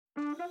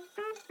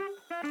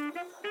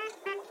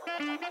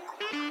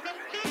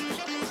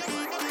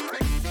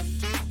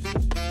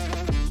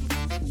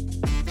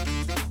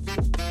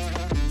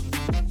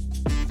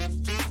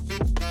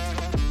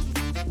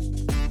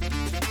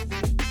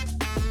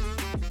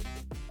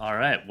All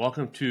right,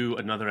 welcome to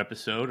another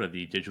episode of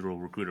the Digital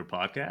Recruiter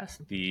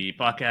Podcast, the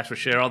podcast where we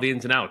share all the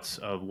ins and outs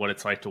of what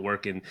it's like to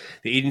work in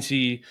the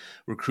agency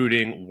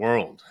recruiting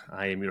world.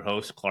 I am your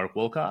host, Clark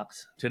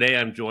Wilcox. Today,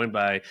 I'm joined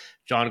by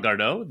Jon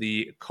Gardow,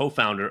 the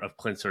co-founder of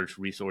ClinSearch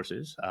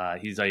Resources.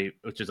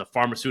 Which is a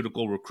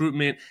pharmaceutical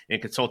recruitment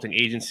and consulting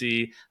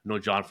agency. I know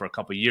Jon for a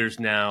couple of years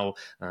now.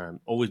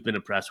 Always been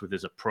impressed with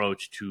his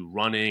approach to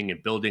running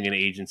and building an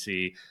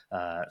agency.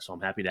 So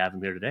I'm happy to have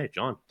him here today.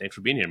 Jon, thanks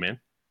for being here, man.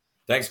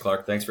 Thanks,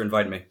 Clark. Thanks for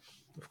inviting me.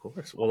 Of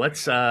course. Well,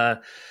 let's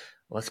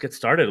get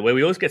started the way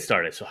we always get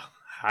started. So,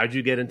 how'd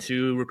you get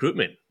into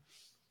recruitment?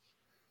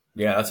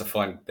 Yeah, that's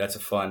a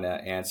fun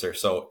answer.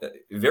 So,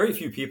 very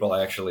few people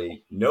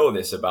actually know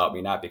this about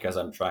me, not because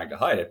I'm trying to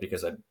hide it,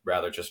 because I'd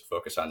rather just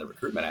focus on the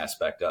recruitment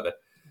aspect of it.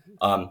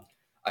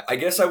 I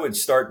guess I would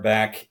start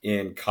back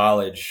in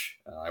college.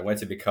 I went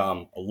to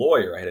become a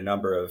lawyer. I had a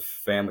number of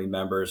family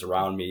members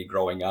around me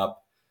growing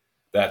up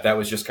that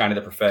was just kind of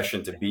the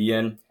profession to be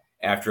in.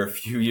 After a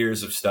few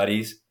years of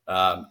studies,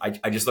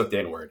 I just looked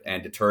inward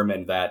and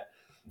determined that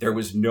there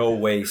was no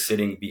way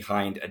sitting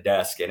behind a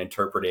desk and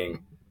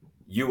interpreting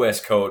U.S.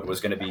 code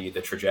was going to be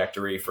the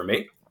trajectory for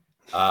me.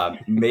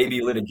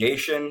 Maybe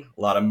litigation,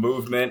 a lot of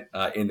movement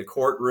in the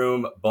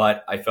courtroom,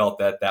 but I felt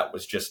that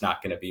was just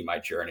not going to be my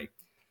journey.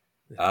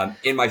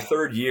 In my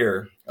third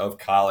year of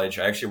college,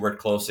 I actually worked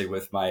closely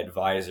with my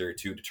advisor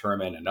to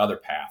determine another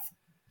path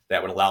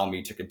that would allow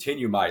me to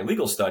continue my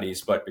legal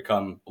studies, but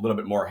become a little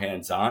bit more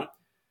hands-on.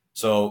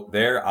 So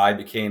there I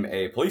became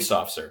a police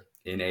officer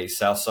in a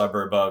south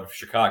suburb of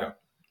Chicago.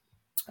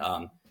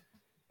 And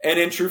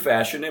in true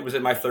fashion, it was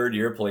in my third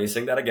year of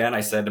policing that, again,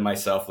 I said to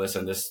myself,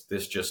 listen,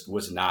 this just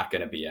was not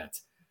going to be it.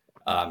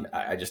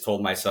 I just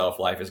told myself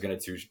life is going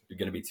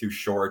to be too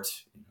short.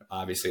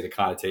 Obviously, the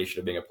connotation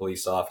of being a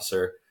police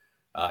officer,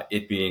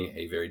 it being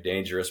a very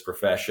dangerous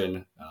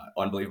profession,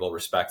 unbelievable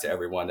respect to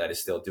everyone that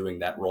is still doing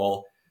that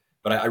role.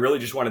 But I really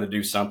just wanted to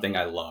do something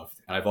I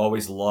loved. And I've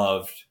always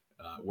loved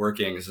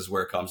working. This is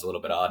where it comes a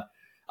little bit odd.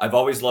 I've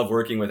always loved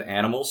working with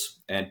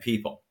animals and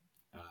people,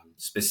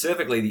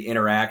 specifically the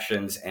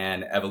interactions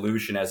and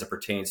evolution as it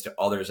pertains to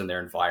others in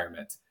their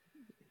environment.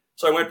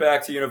 So I went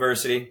back to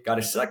university, got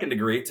a second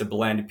degree to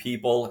blend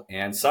people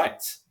and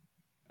science.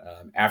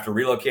 After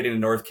relocating to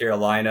North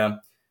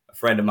Carolina, a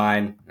friend of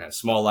mine, a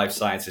small life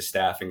sciences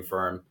staffing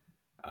firm,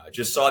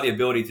 just saw the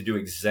ability to do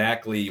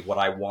exactly what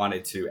I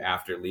wanted to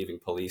after leaving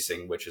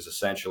policing, which is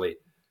essentially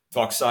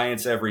talk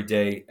science every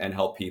day and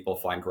help people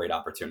find great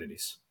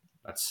opportunities.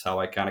 That's how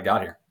I kind of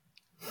got here.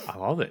 I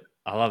love it.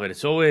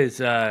 It's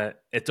always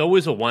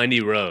a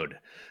windy road.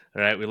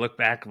 All right. We look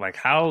back like,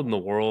 how in the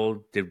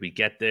world did we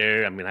get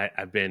there? I mean,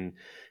 I've been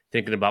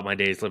thinking about my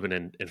days living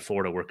in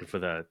Florida, working for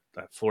the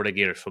Florida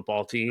Gators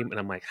football team. And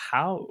I'm like,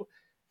 how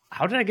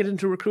did I get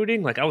into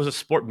recruiting? Like, I was a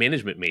sport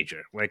management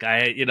major. Like,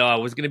 I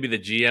was going to be the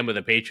GM of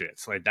the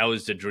Patriots. Like, that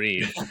was the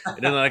dream.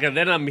 And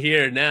then I'm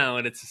here now,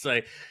 and it's just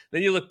like,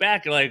 then you look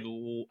back and like,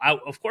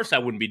 of course I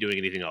wouldn't be doing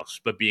anything else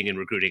but being in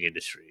recruiting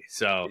industry.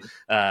 So,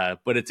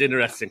 but it's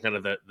interesting kind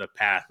of the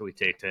path we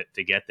take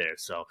to get there.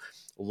 So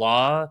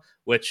law,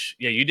 which,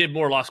 yeah, you did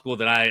more law school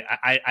than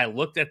I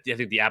looked at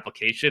the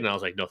application and I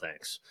was like, no,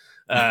 thanks.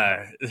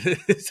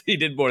 He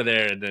did more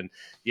there. And then,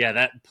 yeah,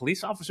 that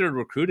police officer in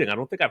recruiting, I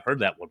don't think I've heard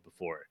that one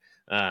before.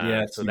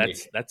 So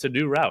that's a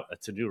new route.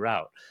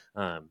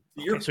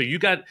 So you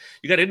got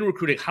into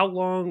recruiting. How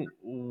long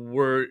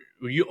were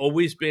you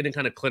always been in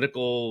kind of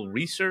clinical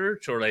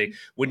research, or like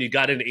when you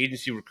got into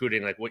agency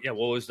recruiting, like what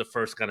was the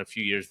first kind of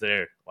few years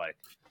there like?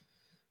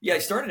 Yeah, I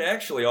started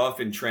actually off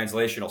in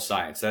translational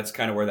science. That's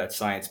kind of where that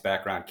science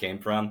background came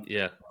from.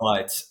 Yeah.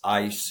 But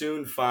I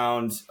soon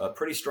found a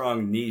pretty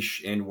strong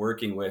niche in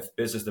working with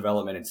business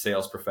development and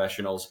sales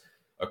professionals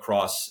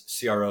across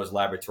CROs,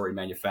 laboratory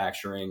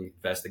manufacturing,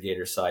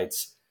 investigator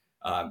sites.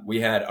 We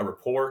had a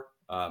rapport.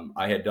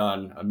 I had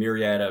done a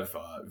myriad of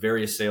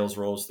various sales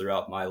roles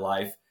throughout my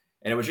life,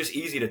 and it was just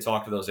easy to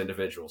talk to those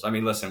individuals. I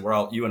mean, listen,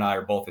 you and I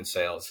are both in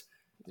sales.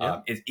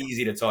 Yeah. It's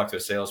easy to talk to a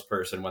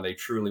salesperson when they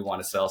truly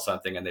want to sell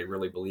something and they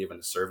really believe in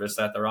the service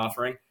that they're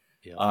offering.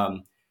 Yeah.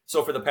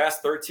 So for the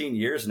past 13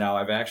 years now,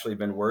 I've actually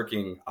been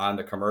working on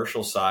the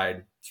commercial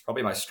side. It's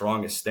probably my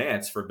strongest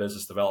stance for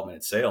business development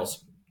and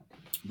sales.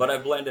 But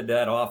I've blended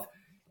that off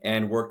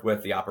and worked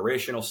with the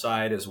operational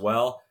side as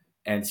well.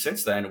 And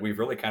since then, we've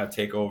really kind of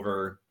taken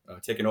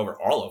over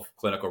all of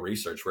clinical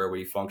research, where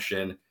we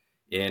function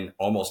in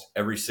almost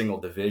every single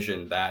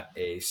division that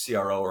a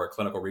CRO or a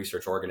clinical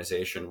research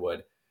organization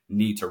would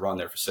need to run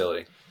their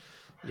facility.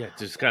 Yeah,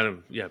 just kind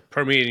of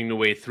permeating the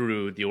way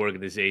through the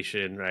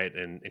organization, right?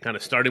 And kind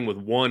of starting with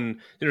one,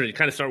 you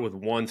kind of start with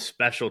one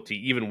specialty,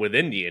 even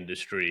within the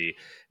industry,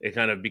 and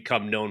kind of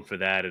become known for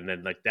that, and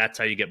then like that's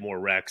how you get more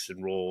recs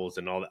and roles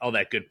and all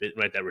that good bit,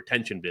 right? That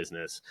retention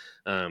business,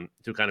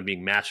 through kind of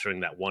being mastering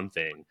that one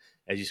thing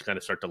as you kind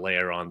of start to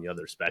layer on the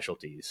other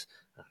specialties.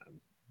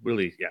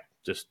 Really, yeah,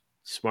 just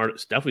smart.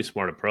 It's definitely a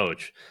smart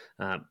approach.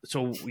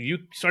 So you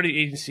started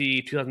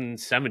agency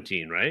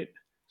 2017, right?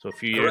 So a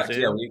few years Correct.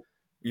 Yeah, in.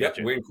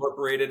 Gotcha. we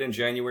incorporated in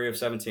January of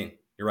 17.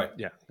 You're right.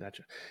 Yeah,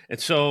 gotcha. And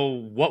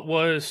so,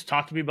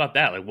 talk to me about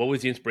that? Like, what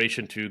was the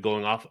inspiration to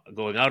going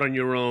out on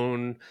your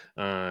own,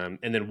 and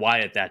then why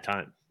at that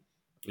time?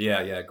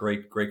 Yeah.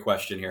 Great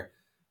question here.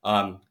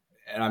 And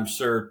I'm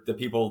sure the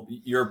people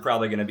you're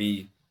probably going to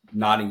be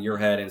nodding your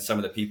head, and some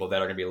of the people that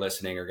are going to be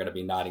listening are going to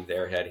be nodding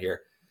their head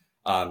here.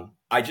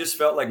 I just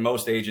felt like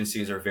most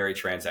agencies are very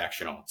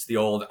transactional. It's the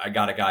old "I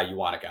got a guy, you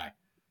want a guy."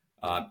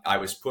 I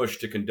was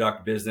pushed to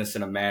conduct business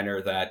in a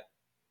manner that,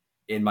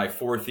 in my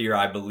fourth year,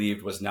 I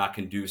believed was not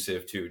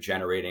conducive to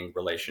generating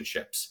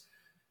relationships.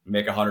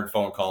 Make 100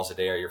 phone calls a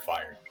day, or you're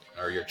fired,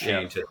 or you're Yeah,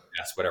 chained to the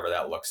desk, whatever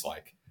that looks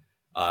like.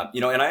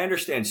 And I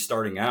understand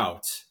starting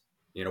out,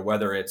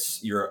 whether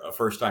it's you're a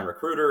first time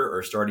recruiter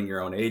or starting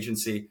your own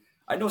agency.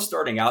 I know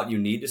starting out, you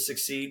need to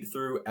succeed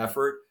through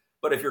effort.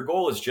 But if your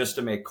goal is just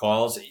to make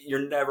calls,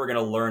 you're never going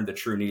to learn the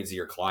true needs of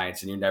your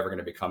clients, and you're never going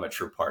to become a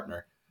true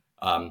partner.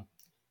 Um,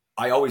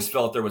 I always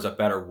felt there was a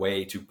better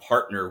way to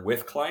partner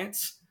with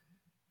clients,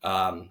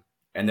 and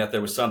that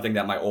there was something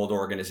that my old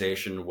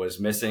organization was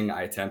missing.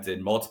 I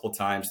attempted multiple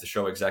times to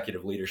show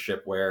executive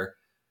leadership where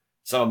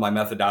some of my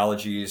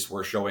methodologies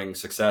were showing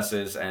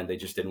successes, and they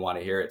just didn't want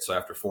to hear it. So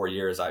after 4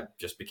 years, I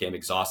just became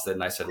exhausted,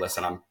 and I said,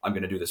 listen, I'm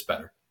going to do this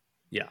better.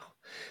 yeah.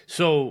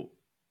 So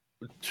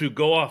to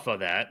go off of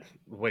that,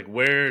 like,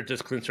 where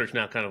does ClinSearch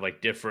now kind of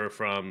like differ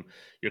from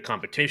your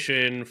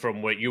competition,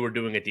 from what you were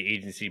doing at the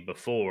agency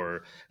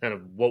before? Kind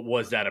of what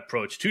was that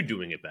approach to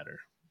doing it better?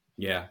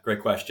 Yeah,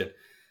 great question.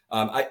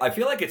 I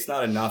feel like it's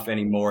not enough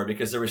anymore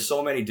because there were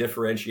so many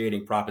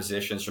differentiating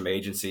propositions from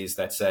agencies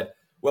that said,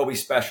 well, we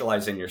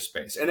specialize in your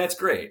space. And that's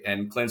great.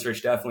 And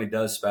ClinSearch definitely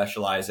does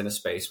specialize in a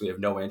space. We have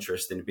no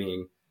interest in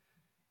being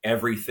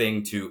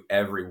everything to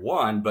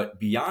everyone, but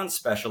beyond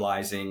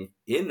specializing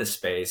in the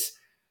space,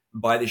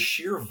 by the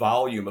sheer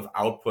volume of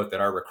output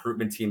that our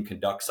recruitment team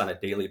conducts on a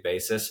daily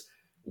basis,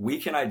 we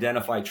can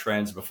identify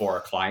trends before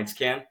our clients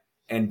can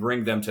and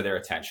bring them to their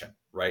attention,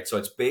 right? So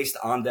it's based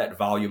on that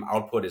volume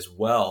output as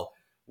well.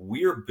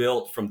 We're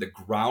built from the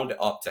ground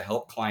up to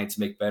help clients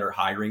make better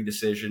hiring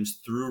decisions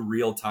through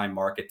real-time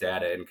market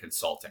data and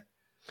consulting,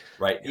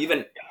 right? Yeah.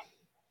 Even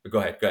go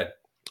ahead, go ahead.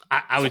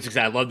 I was just,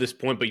 I love this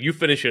point, but you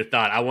finish your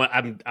thought. I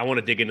want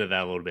to dig into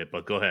that a little bit,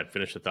 but go ahead,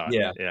 finish the thought.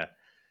 Yeah. Yeah.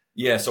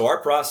 Yeah, so our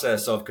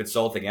process of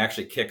consulting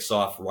actually kicks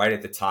off right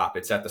at the top.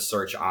 It's at the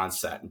search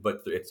onset,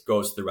 but it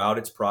goes throughout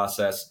its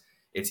process.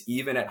 It's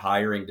even at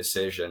hiring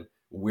decision.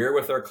 We're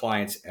with our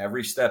clients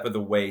every step of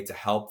the way to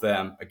help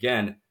them,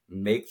 again,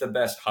 make the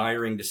best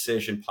hiring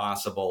decision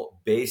possible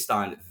based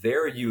on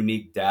their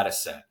unique data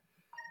set.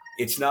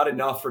 It's not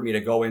enough for me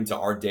to go into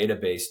our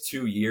database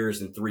 2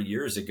 years and 3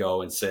 years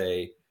ago and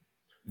say,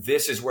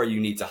 this is where you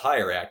need to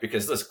hire at.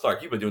 Because listen,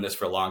 Clark, you've been doing this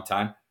for a long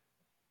time.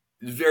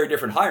 Very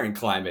different hiring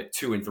climate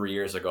 2 and 3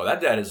 years ago.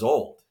 That data is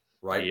old,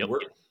 right? Yep.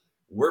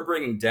 We're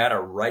bringing data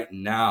right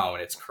now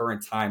in its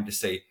current time to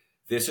say,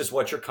 this is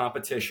what your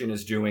competition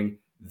is doing.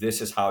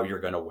 This is how you're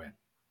going to win.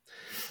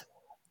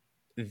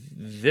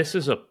 This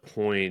is a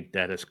point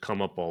that has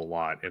come up a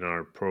lot in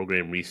our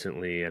program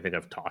recently. I think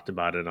I've talked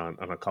about it on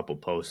a couple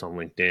posts on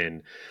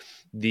LinkedIn.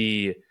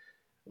 The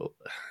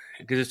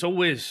Because it's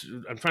always,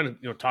 I'm trying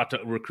to talk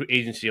to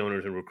agency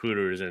owners and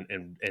recruiters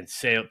and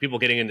sale people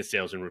getting into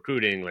sales and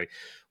recruiting, like,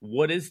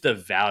 what is the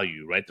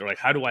value, right? They're like,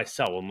 how do I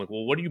sell? I'm like,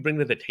 well, what do you bring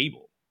to the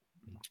table,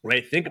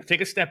 right?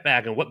 Take a step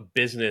back, and what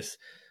business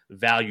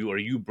value are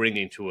you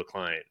bringing to a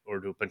client or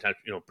to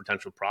a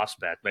potential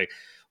prospect? Like,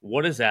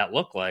 what does that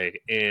look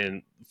like?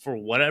 And for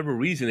whatever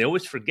reason, they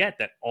always forget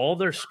that all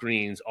their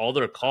screens, all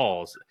their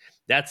calls,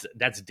 that's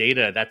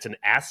data, that's an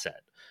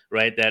asset,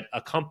 right? That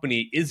a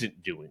company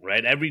isn't doing,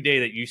 right? Every day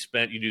that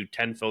you do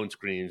 10 phone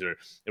screens, or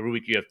every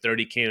week you have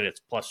 30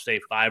 candidates plus, say,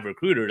 5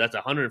 recruiters, that's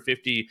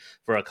 150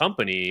 for a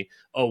company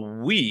a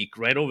week,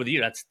 right? Over the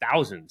year, that's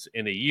thousands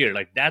in a year.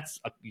 Like,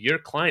 your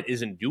client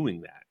isn't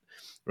doing that,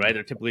 right?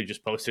 They're typically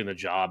just posting a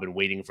job and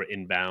waiting for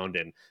inbound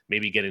and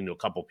maybe getting to a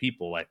couple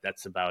people. Like,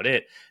 that's about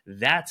it.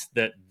 That's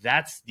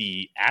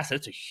the asset.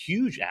 It's a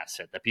huge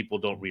asset that people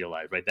don't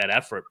realize, right? That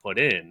effort put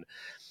in.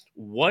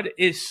 What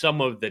is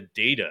some of the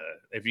data,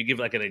 if you give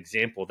like an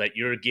example, that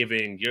you're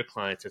giving your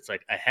clients, it's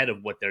like ahead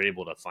of what they're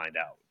able to find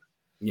out?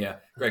 Yeah,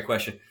 great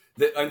question.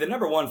 The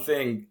number one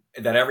thing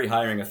that every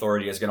hiring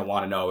authority is going to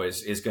want to know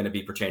is going to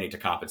be pertaining to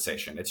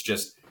compensation.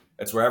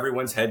 It's where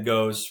everyone's head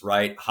goes,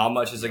 right? How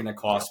much is it going to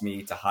cost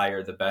me to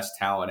hire the best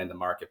talent in the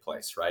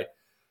marketplace, right?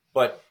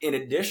 But in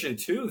addition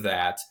to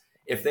that,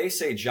 if they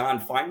say, John,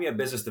 find me a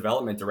business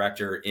development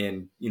director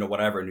in,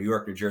 whatever, New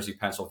York, New Jersey,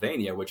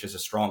 Pennsylvania, which is a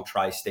strong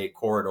tri-state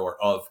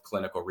corridor of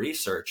clinical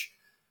research,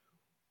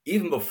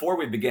 even before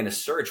we begin a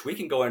search, we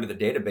can go into the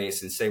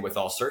database and say with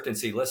all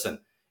certainty, listen,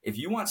 if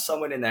you want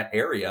someone in that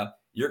area,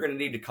 you're going to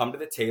need to come to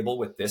the table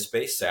with this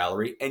base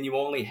salary, and you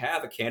only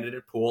have a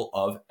candidate pool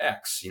of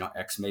X.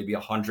 X may be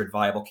 100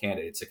 viable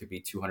candidates. It could be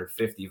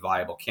 250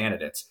 viable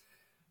candidates.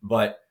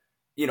 But,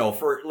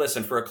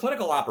 for a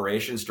clinical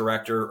operations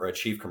director or a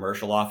chief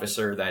commercial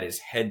officer that is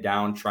head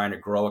down trying to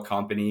grow a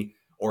company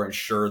or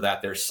ensure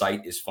that their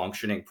site is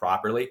functioning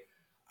properly,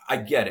 I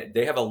get it.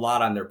 They have a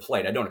lot on their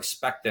plate. I don't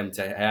expect them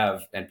to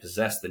have and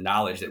possess the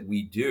knowledge that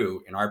we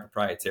do in our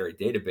proprietary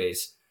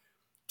database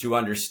to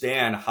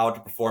understand how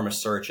to perform a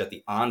search at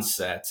the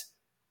onset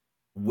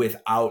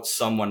without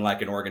someone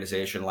like an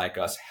organization like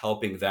us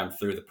helping them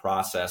through the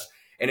process.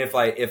 And if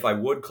I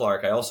would,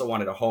 Clark, I also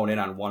wanted to hone in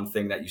on one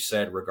thing that you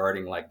said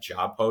regarding like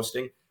job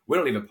posting. We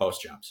don't even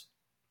post jobs,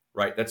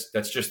 right?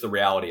 That's just the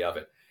reality of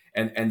it.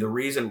 And the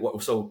reason,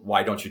 so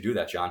why don't you do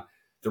that, John?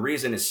 The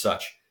reason is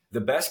such.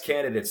 The best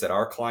candidates that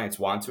our clients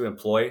want to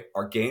employ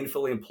are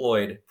gainfully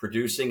employed,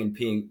 producing and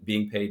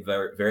being paid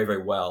very, very,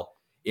 very well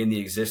in the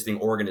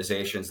existing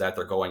organizations that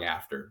they're going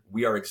after.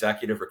 We are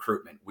executive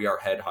recruitment. We are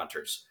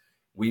headhunters.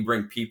 We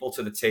bring people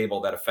to the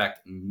table that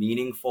affect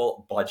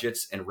meaningful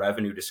budgets and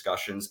revenue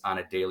discussions on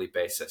a daily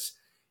basis.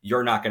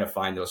 You're not going to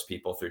find those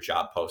people through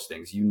job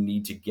postings. You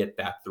need to get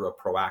that through a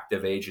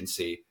proactive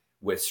agency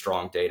with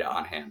strong data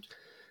on hand.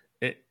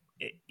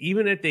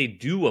 Even if they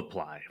do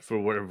apply for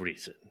whatever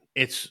reason,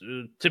 it's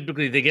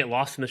typically they get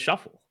lost in the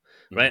shuffle,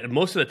 right? Mm-hmm.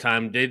 Most of the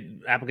time,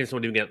 applicants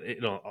don't even get,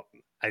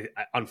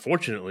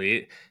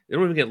 unfortunately, they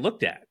don't even get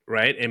looked at,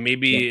 right? And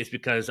maybe it's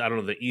because, I don't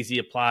know, the easy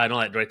apply and all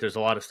that, right? There's a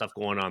lot of stuff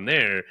going on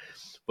there,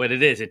 but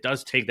it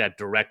does take that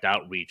direct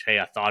outreach. Hey,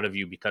 I thought of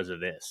you because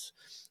of this,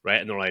 right?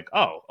 And they're like,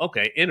 oh,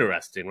 okay,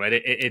 interesting, right?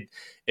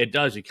 It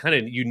does.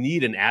 You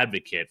need an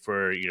advocate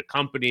for your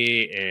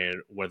company, and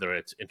whether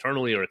it's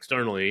internally or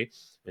externally.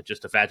 It's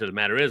just the fact of the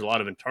matter is a lot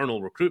of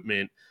internal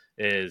recruitment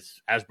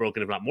is as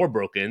broken, if not more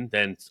broken,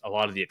 than a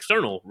lot of the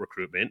external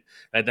recruitment.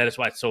 Right? That is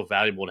why it's so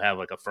valuable to have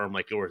like a firm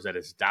like yours that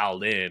is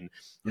dialed in,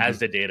 has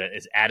the data,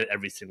 is at it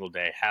every single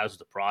day, has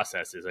the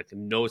processes, like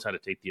knows how to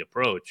take the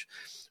approach.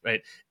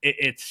 Right?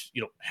 It's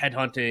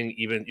headhunting,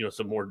 even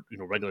some more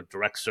regular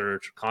direct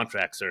search,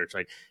 contract search.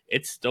 Like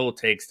it still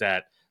takes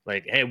that.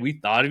 Like, hey, we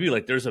thought of you.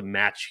 Like, there's a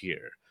match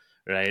here.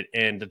 Right.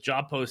 And the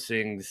job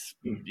postings,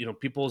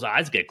 people's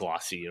eyes get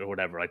glossy or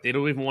whatever. Like they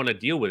don't even want to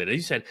deal with it. As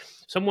you said,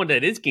 someone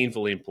that is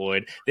gainfully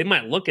employed, they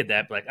might look at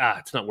that like,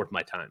 it's not worth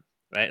my time.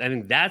 Right. I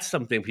think that's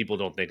something people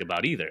don't think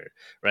about either.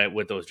 Right.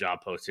 With those job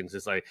postings,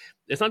 it's like,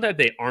 it's not that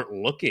they aren't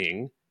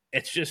looking.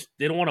 It's just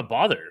they don't want to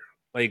bother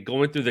like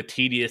going through the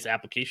tedious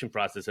application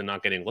process and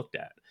not getting looked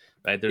at.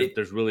 Right.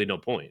 There's really no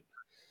point.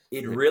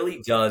 It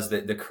really does.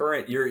 The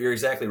current, you're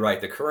exactly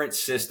right. The current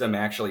system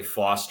actually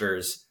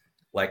fosters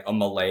like a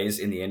malaise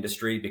in the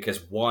industry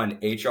because one,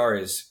 HR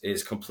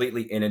is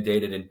completely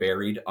inundated and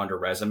buried under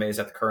resumes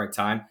at the current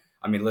time.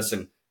 I mean,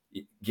 listen,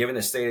 given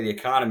the state of the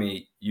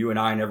economy, you and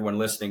I and everyone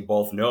listening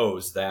both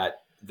knows that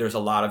there's a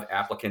lot of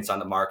applicants on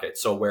the market.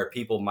 So where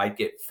people might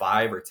get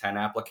 5 or 10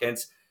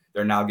 applicants,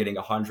 they're now getting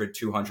 100,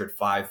 200,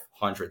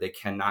 500. They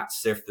cannot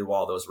sift through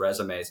all those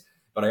resumes.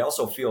 But I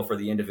also feel for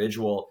the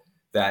individual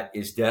that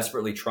is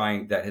desperately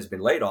trying, that has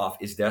been laid off,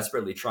 is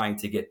desperately trying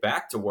to get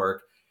back to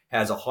work,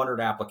 has 100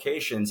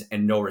 applications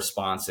and no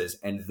responses.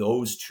 And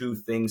those two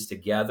things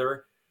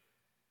together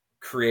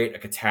create a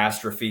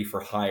catastrophe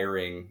for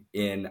hiring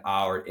in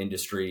our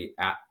industry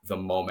at the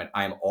moment.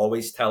 I'm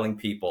always telling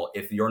people,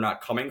 if you're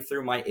not coming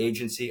through my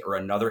agency or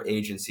another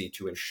agency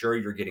to ensure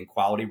you're getting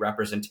quality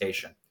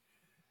representation,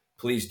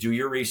 please do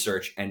your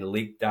research and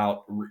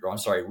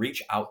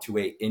reach out to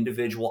an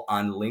individual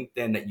on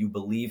LinkedIn that you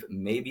believe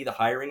may be the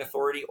hiring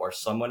authority or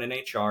someone in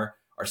HR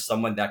or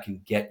someone that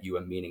can get you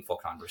a meaningful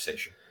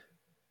conversation.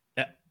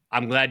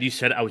 I'm glad you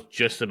said. I was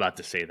just about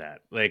to say that,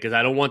 like, because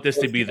I don't want this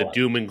to be the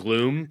doom and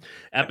gloom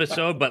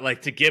episode, but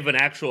like to give an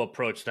actual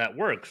approach that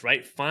works,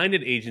 right? Find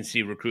an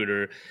agency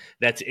recruiter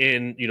that's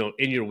in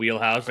your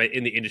wheelhouse, right,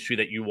 in the industry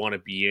that you want to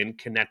be in.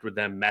 Connect with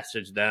them,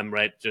 message them,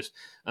 right? Just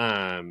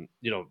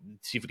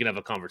see if we can have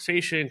a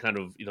conversation. Kind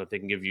of, they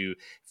can give you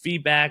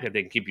feedback, if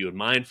they can keep you in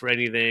mind for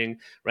anything,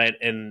 right?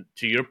 And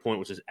to your point,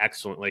 which is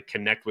excellent, like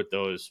connect with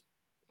those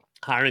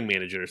hiring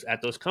managers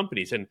at those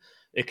companies. And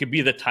it could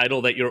be the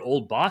title that your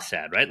old boss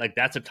had, right? Like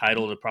that's a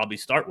title to probably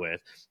start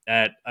with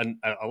at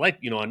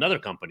another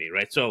company,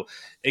 right? So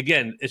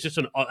again, it's just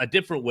a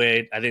different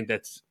way. I think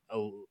that's a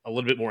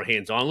little bit more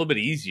hands-on, a little bit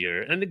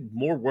easier, and I think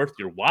more worth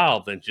your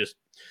while than just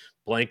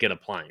blanket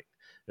applying,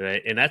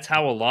 right? And that's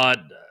how a lot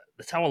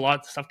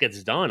of stuff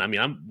gets done. I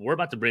mean, we're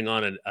about to bring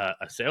on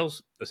a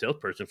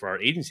salesperson for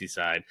our agency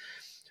side.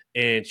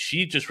 And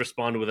she just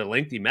responded with a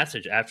lengthy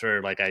message after,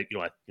 like,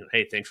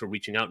 hey, thanks for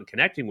reaching out and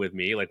connecting with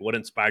me. Like, what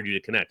inspired you to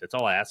connect? That's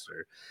all I asked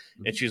her.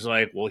 Mm-hmm. And she's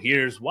like, well,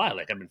 here's why.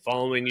 Like, I've been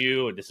following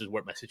you, and this is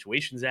where my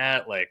situation's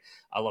at. Like,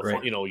 I love,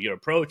 your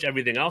approach,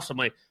 everything else. I'm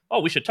like,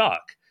 oh, we should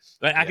talk.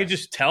 Like, I could Yes.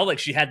 just tell like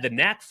she had the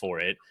knack for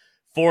it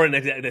for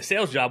the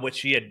sales job, which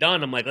she had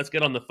done. I'm like, let's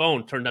get on the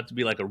phone. Turned out to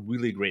be like a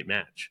really great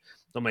match.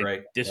 So I'm like,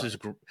 Great. this Yeah. is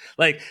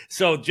like,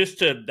 so just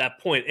to that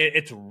point,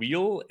 it's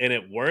real and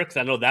it works.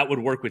 I know that would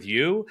work with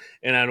you,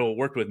 and I know it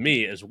worked with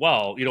me as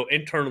well,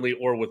 internally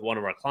or with one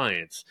of our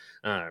clients.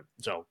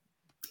 So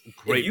If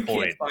great you can't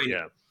point. find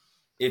Yeah.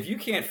 if you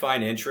can't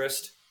find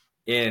interest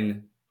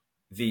in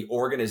the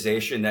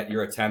organization that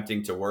you're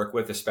attempting to work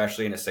with,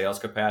 especially in a sales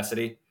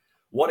capacity,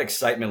 what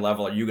excitement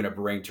level are you going to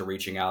bring to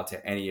reaching out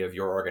to any of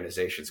your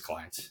organization's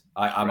clients?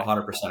 I'm Right.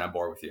 100% on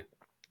board with you.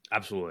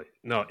 Absolutely.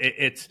 No,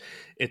 it's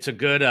a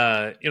good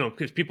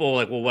because people are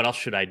like, well, what else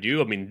should I do?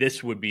 I mean,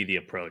 this would be the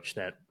approach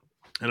that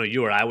I know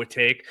you or I would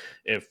take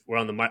if we're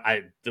on the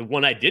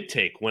one I did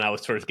take when I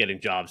was first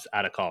getting jobs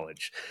out of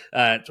college.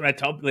 So I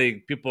tell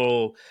like,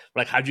 people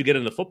like, how'd you get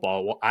into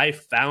football? Well, I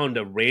found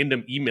a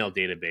random email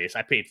database.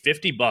 I paid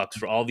 $50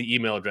 for all the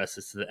email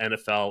addresses to the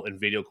NFL and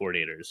video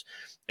coordinators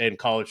in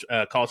college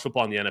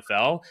football in the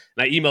NFL,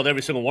 and I emailed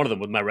every single one of them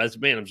with my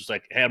resume, and I'm just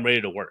like, hey, I'm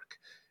ready to work,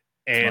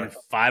 and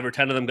Smart. 5 or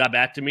 10 of them got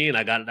back to me,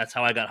 and that's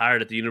how I got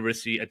hired at the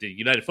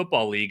United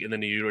Football League, and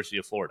then the University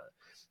of Florida.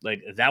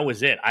 Like, that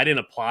was it. I didn't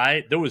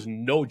apply. There was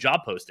no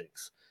job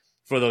postings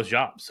for those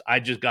jobs.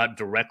 I just got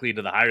directly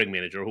to the hiring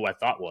manager, who I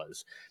thought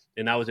was,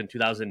 and that was in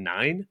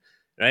 2009.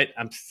 Right?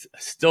 I'm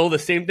still the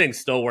same thing.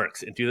 Still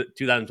works in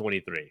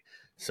 2023.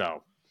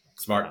 So,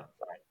 Smart.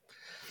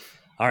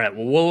 all right.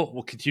 Well,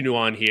 we'll continue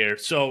on here.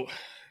 So,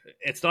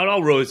 it's not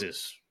all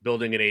roses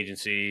building an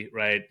agency,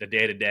 right? The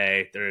day to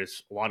day,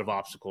 there's a lot of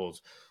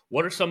obstacles.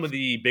 What are some of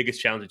the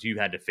biggest challenges you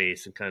had to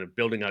face in kind of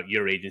building out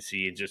your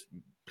agency and just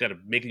kind of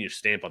making your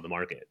stamp on the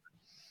market?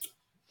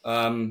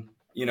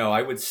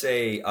 I would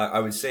say,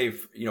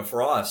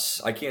 for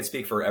us, I can't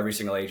speak for every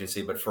single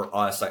agency, but for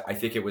us, I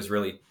think it was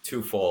really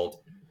twofold.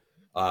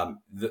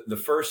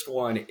 The first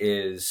one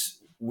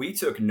is we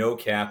took no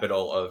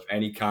capital of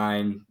any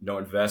kind, no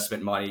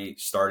investment money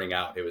starting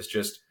out. It was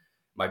just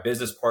my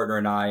business partner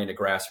and I in a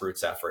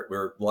grassroots effort. We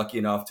were lucky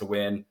enough to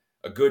win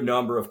a good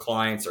number of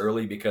clients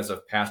early because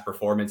of past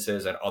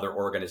performances at other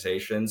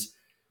organizations.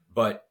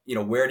 But,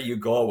 where do you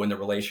go when the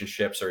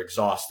relationships are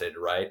exhausted,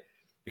 right?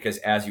 Because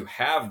as you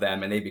have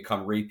them and they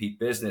become repeat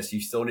business, you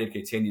still need to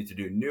continue to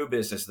do new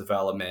business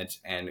development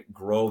and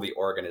grow the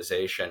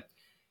organization.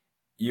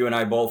 You and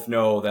I both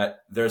know that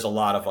there's a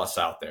lot of us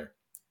out there.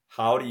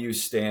 How do you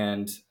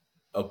stand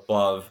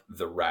above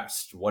the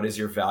rest? What is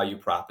your value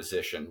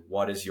proposition?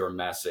 What is your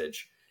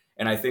message?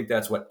 And I think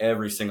that's what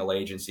every single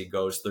agency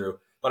goes through.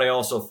 But I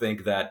also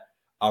think that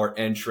our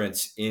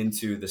entrance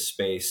into the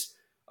space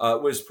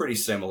was pretty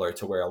similar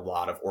to where a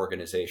lot of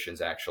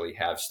organizations actually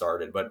have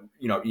started. But,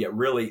 yeah,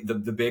 really the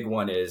big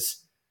one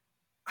is,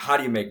 how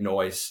do you make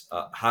noise?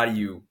 How do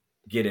you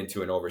get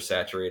into an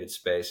oversaturated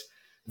space?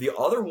 The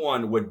other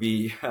one would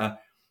be,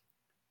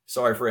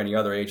 sorry for any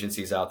other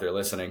agencies out there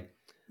listening.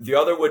 The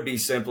other would be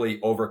simply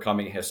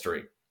overcoming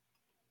history.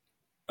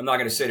 I'm not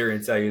going to sit here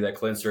and tell you that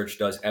ClinSearch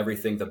does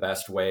everything the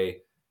best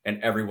way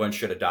and everyone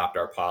should adopt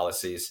our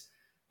policies.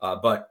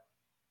 But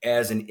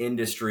as an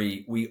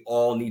industry, we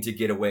all need to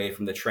get away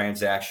from the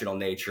transactional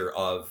nature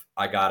of,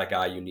 I got a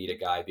guy, you need a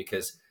guy,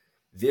 because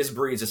this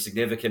breeds a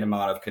significant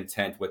amount of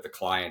content with the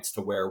clients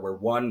to where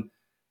one,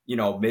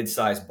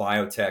 mid-sized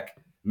biotech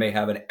may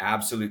have an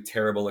absolute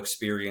terrible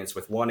experience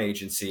with one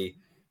agency.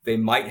 They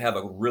might have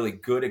a really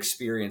good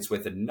experience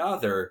with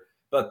another,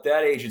 but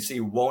that agency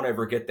won't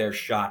ever get their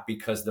shot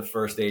because the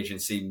first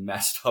agency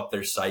messed up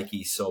their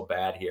psyche so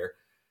bad here.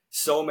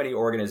 So many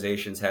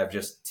organizations have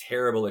just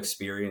terrible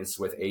experience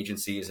with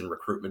agencies and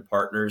recruitment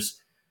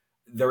partners.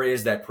 There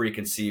is that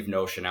preconceived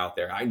notion out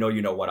there. I know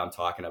you know what I'm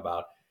talking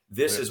about.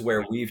 This is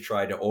where we've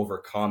tried to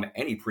overcome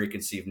any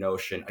preconceived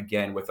notion,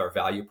 again, with our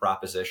value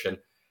proposition,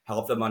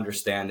 help them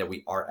understand that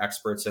we are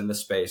experts in the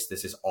space.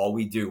 This is all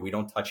we do. We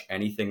don't touch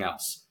anything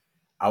else.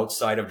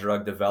 Outside of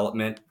drug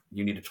development,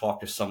 you need to talk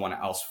to someone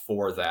else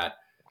for that.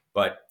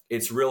 But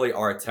it's really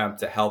our attempt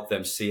to help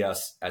them see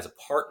us as a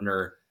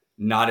partner,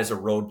 not as a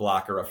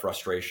roadblock or a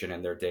frustration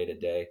in their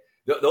day-to-day.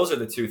 Those are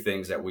the two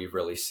things that we've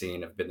really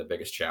seen have been the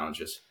biggest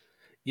challenges.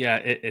 Yeah,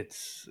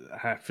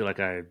 I feel like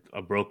a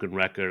broken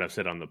record. I've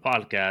said on the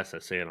podcast, I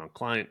say it on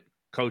client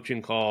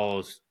coaching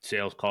calls,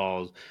 sales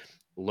calls.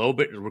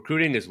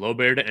 Recruiting is low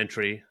barrier to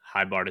entry,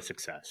 high bar to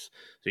success.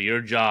 So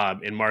your job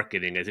in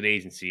marketing as an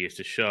agency is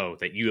to show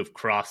that you have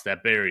crossed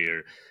that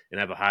barrier and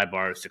have a high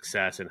bar of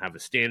success and have a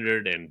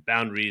standard and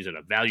boundaries and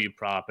a value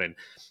prop and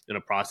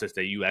a process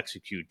that you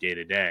execute day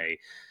to day.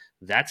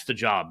 That's the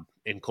job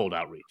in cold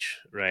outreach,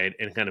 right?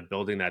 And kind of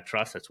building that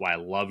trust. That's why I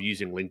love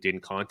using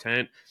LinkedIn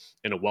content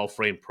and a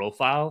well-framed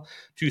profile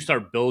to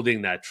start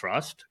building that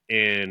trust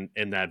and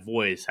that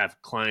voice, have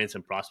clients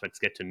and prospects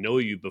get to know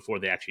you before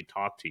they actually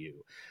talk to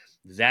you.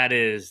 That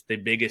is the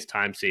biggest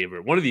time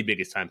saver, one of the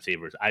biggest time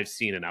savers I've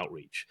seen in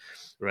outreach,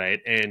 right?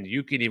 And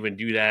you can even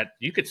do that.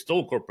 You could still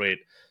incorporate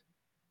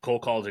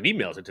cold calls and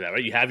emails into that,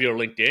 right? You have your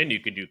LinkedIn, you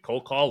could do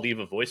cold call, leave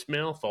a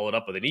voicemail, follow it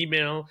up with an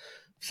email,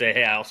 say,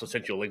 hey, I also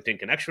sent you a LinkedIn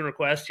connection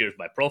request. Here's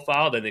my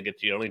profile. Then they get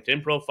to your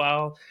LinkedIn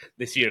profile.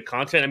 They see your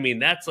content. I mean,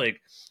 that's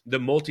like the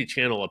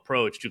multi-channel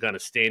approach to kind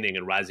of standing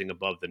and rising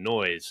above the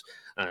noise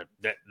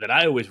that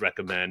I always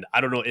recommend.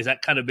 I don't know. Is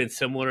that kind of been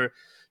similar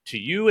to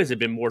you? Has it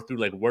been more through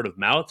like word of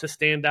mouth to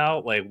stand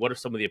out? Like, what are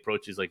some of the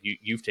approaches like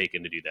you've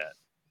taken to do that?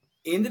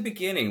 In the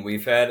beginning,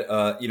 we've had,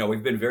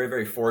 we've been very,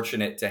 very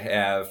fortunate to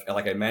have,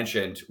 like I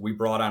mentioned, we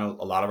brought on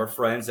a lot of our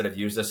friends that have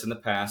used us in the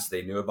past.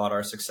 They knew about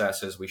our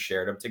successes. We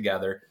shared them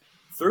together.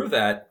 Through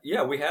that,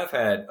 yeah, we have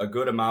had a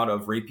good amount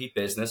of repeat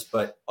business,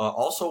 but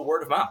also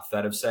word of mouth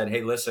that have said,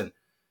 hey, listen,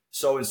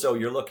 so and so,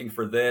 you're looking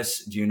for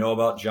this. Do you know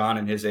about John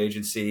and his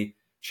agency?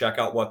 Check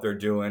out what they're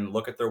doing.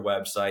 Look at their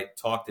website.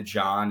 Talk to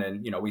John,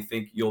 and we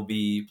think you'll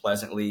be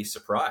pleasantly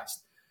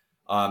surprised.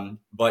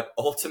 But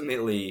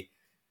ultimately,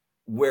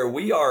 where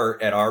we are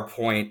at our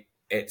point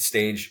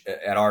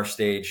at our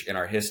stage in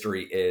our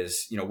history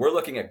is, we're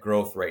looking at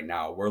growth right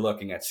now. We're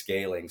looking at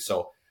scaling.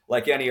 So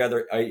like any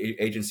other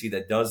agency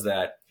that does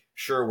that,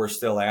 sure, we're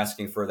still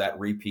asking for that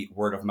repeat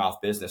word of mouth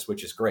business,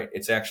 which is great.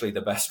 It's actually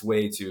the best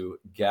way to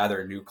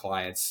gather new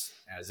clients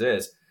as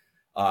is.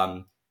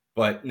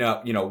 But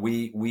no,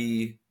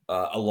 we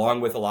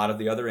along with a lot of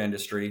the other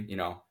industry,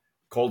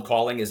 cold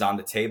calling is on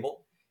the table.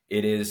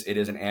 It is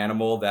an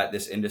animal that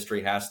this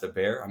industry has to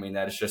bear. I mean,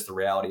 that is just the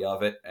reality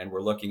of it. And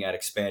we're looking at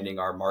expanding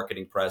our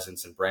marketing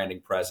presence and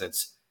branding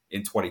presence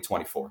in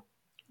 2024.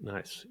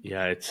 Nice.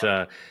 Yeah, it's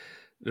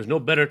there's no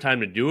better time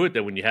to do it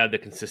than when you have the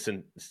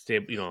consistent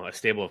stable, a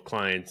stable of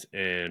clients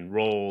and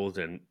roles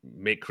and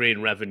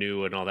creating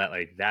revenue and all that.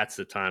 Like that's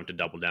the time to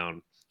double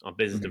down on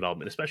business Mhm.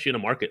 development, especially in a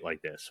market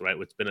like this, right?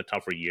 It's been a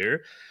tougher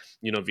year.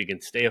 If you can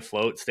stay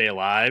afloat, stay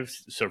alive,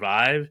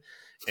 survive,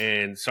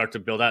 and start to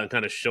build out and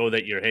kind of show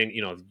that you're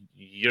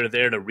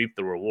there to reap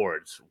the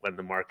rewards when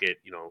the market,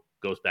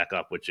 goes back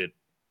up, which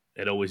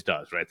it always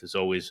does, right? There's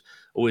always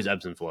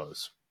ebbs and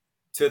flows.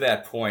 To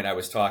that point, I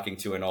was talking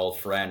to an old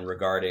friend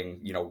regarding,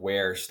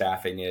 where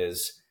staffing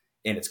is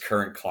in its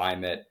current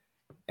climate.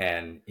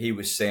 And he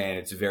was saying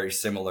it's very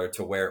similar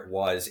to where it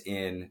was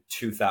in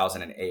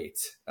 2008.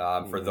 For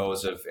Mm-hmm.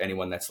 those of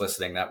anyone that's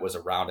listening that was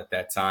around at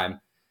that time,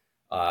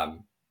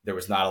 there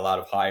was not a lot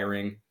of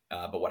hiring.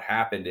 But what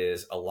happened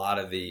is a lot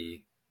of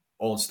the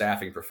old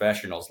staffing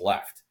professionals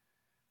left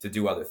to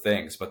do other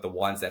things, but the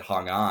ones that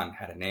hung on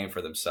had a name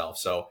for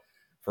themselves. So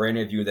for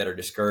any of you that are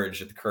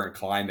discouraged at the current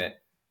climate,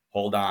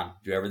 hold on,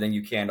 do everything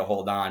you can to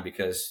hold on,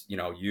 because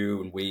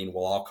you and we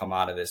will all come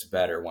out of this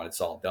better when it's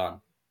all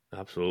done.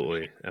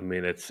 Absolutely. I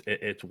mean, it's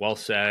well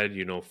said.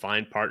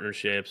 Find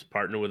partnerships,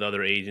 partner with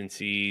other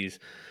agencies.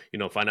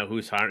 Find out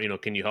who's hiring.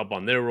 Can you help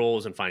on their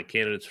roles and find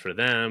candidates for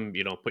them?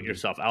 Put Mhm.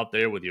 yourself out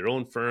there with your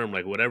own firm,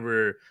 like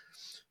whatever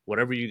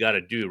you got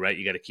to do. Right,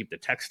 you got to keep the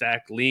tech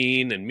stack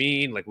lean and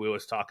mean, like we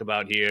always talk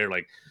about here.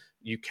 Like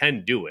you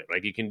can do it.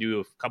 Like you can do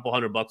a couple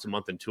 $100 a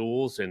month in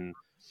tools and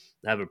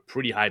have a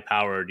pretty high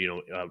powered,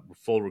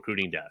 full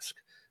recruiting desk.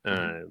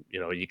 Mhm.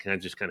 You can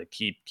just kind of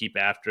keep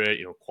after it.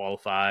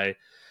 Qualify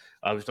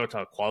we start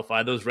to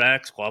qualify those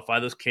recs, qualify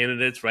those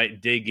candidates, right?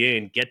 Dig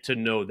in, get to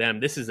know them.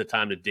 This is the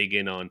time to dig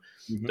in on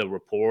Mhm. the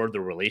rapport, the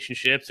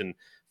relationships, and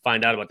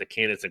find out about the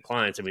candidates and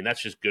clients. I mean,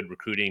 that's just good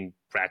recruiting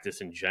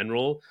practice in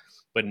general.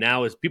 But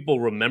now, as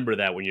people remember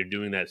that when you're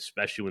doing that,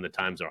 especially when the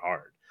times are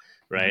hard,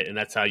 Mhm. right? And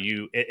that's how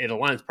it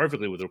aligns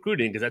perfectly with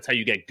recruiting because that's how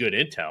you get good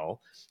intel,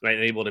 right?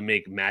 And able to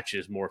make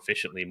matches more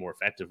efficiently, more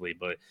effectively.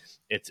 But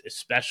it's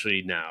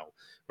especially now,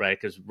 right?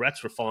 Because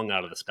recs were falling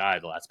out of the sky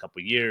the last couple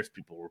of years.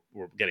 People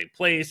were getting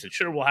placed, and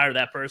sure, we'll hire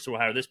that person,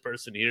 we'll hire this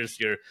person. Here's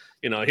your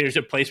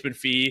placement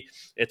fee.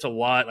 It's a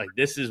lot. Like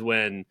this is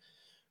when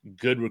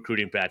good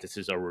recruiting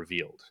practices are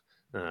revealed.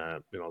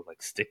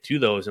 Like stick to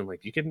those, and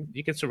like you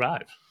can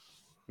survive.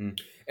 Mhm.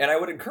 And I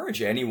would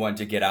encourage anyone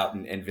to get out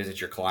and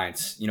visit your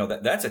clients.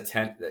 That's a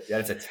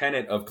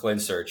tenet of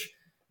ClinSearch,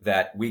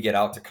 that we get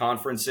out to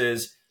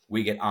conferences,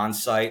 we get on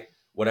site,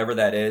 whatever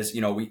that is.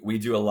 We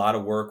do a lot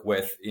of work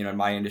with, in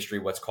my industry,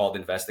 what's called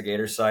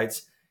investigator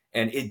sites.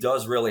 And it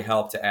does really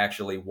help to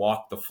actually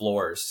walk the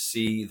floors,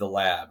 see the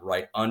lab,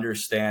 right?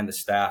 Understand the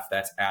staff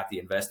that's at the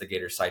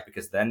investigator site,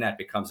 because then that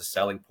becomes a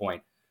selling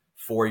point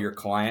for your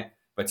client.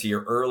 But to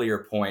your earlier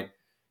point,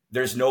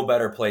 there's no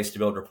better place to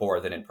build rapport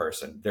than in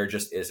person. There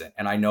just isn't.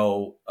 And I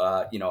know,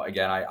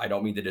 again, I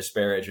don't mean to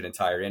disparage an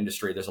entire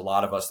industry. There's a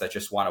lot of us that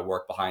just want to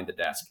work behind the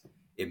desk.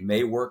 It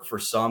may work for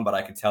some, but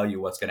I can tell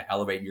you what's going to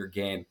elevate your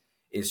game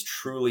is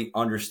truly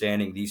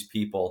understanding these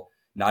people,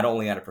 not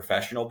only on a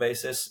professional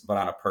basis, but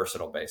on a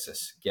personal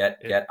basis. It,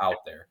 Get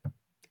out there.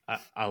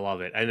 I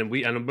love it. And then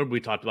I remember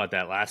we talked about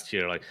that last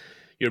year. Like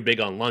you're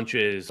big on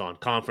lunches, on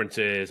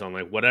conferences, on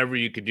like whatever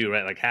you could do,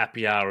 right? Like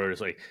happy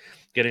hours, like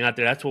getting out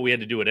there. That's what we had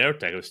to do at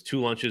AirTech. It was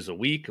 2 lunches a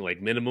week,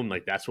 like minimum.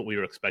 Like that's what we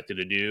were expected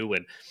to do.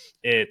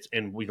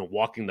 And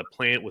walking the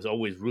plant was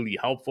always really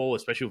helpful,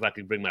 especially if I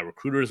could bring my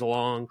recruiters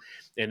along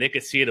and they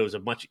could see it. It was a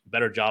much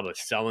better job of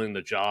selling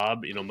the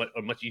job,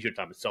 a much easier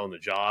time of selling the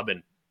job.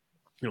 And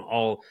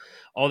all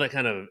that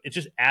kind of, it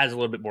just adds a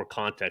little bit more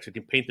context. It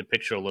can paint the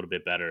picture a little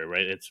bit better,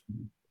 right?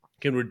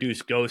 can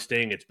reduce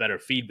ghosting. It's better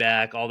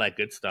feedback, all that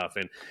good stuff.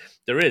 And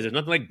there's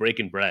nothing like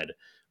breaking bread,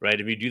 right?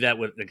 If you do that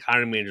with the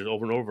hiring managers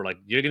over and over, like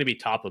you're going to be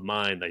top of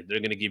mind. Like they're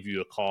going to give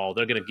you a call.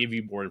 They're going to give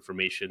you more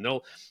information.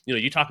 They'll,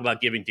 you talk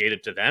about giving data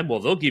to them. Well,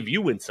 they'll give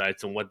you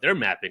insights on what they're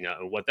mapping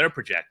out and what they're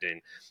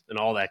projecting and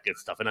all that good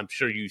stuff. And I'm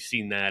sure you've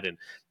seen that and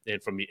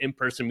from the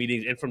in-person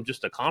meetings and from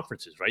just the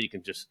conferences, right? You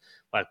can just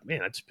like,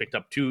 man, I just picked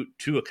up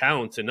two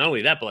accounts, and not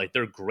only that, but like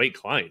they're great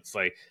clients,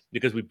 like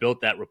because we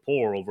built that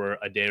rapport over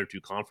a day or two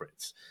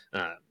conference.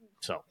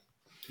 So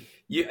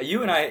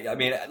You and I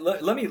mean,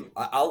 let me.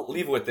 I'll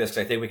leave it with this 'cause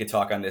I think we could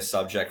talk on this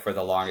subject for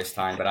the longest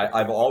time. But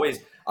I've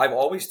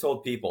always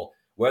told people,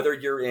 whether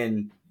you're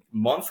in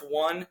month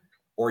one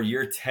or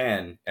year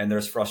 10, and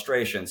there's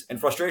frustrations, and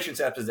frustrations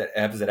happens at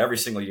every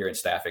single year in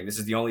staffing. This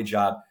is the only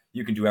job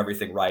you can do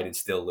everything right and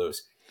still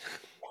lose.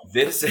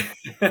 This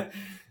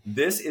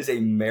this is a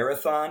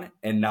marathon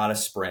and not a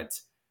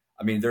sprint.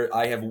 I mean,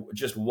 I have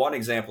just one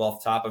example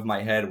off the top of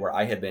my head where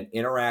I had been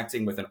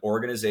interacting with an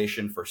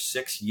organization for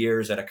 6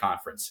 years at a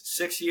conference,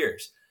 6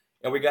 years.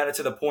 And we got it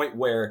to the point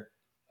where,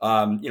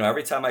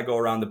 every time I go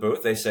around the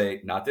booth, they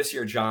say, not this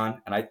year,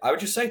 John. And I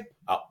would just say,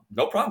 oh,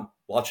 no problem.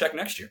 Well, I'll check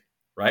next year.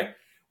 Right.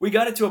 We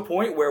got it to a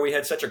point where we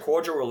had such a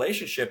cordial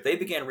relationship. They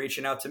began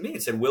reaching out to me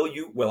and said,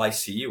 will I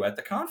see you at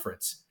the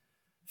conference?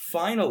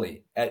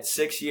 Finally, at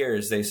 6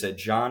 years, they said,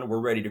 John,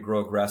 we're ready to grow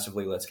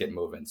aggressively. Let's get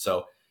moving.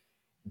 So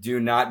do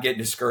not get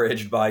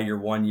discouraged by your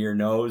 1 year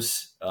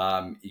no's,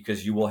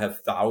 because you will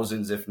have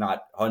thousands, if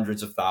not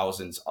hundreds of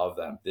thousands of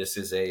them. This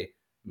is a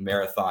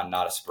marathon,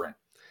 not a sprint.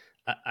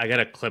 I got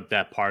to clip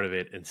that part of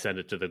it and send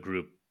it to the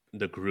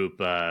group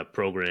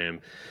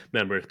program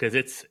members, because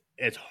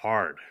it's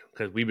hard,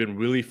 because we've been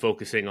really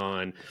focusing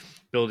on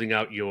building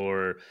out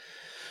your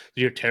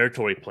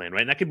territory plan,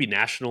 right? And that could be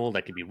national,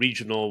 that could be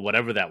regional,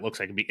 whatever that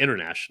looks like. It could be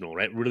international,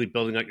 right? Really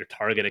building out your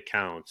target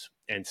accounts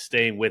and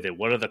staying with it.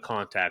 What are the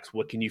contacts?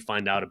 What can you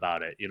find out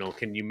about it?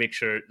 Can you make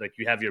sure like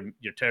you have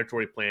your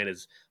territory plan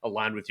is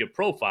aligned with your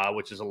profile,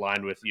 which is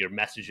aligned with your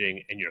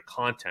messaging and your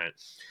content,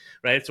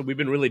 right? So we've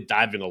been really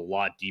diving a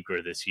lot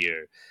deeper this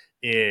year.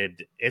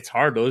 It's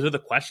hard. Those are the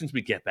questions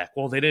we get back.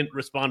 Well, they didn't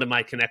respond to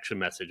my connection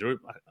message.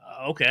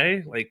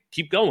 Okay, like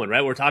keep going,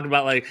 right? We're talking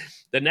about like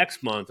the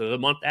next month or the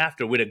month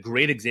after. We had a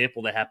great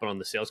example that happened on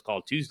the sales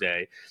call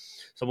Tuesday.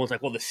 Someone's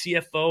like, well, the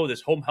CFO,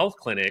 this home health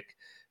clinic,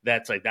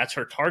 that's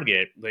her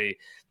target.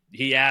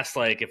 He asked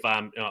like if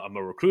I'm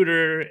a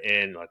recruiter,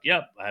 and like,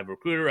 yep, I have a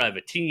recruiter, I have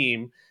a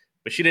team.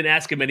 But she didn't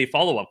ask him any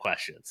follow-up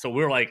questions. So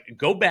we're like,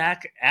 go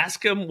back,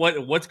 ask him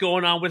what's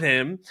going on with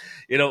him.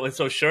 And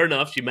so sure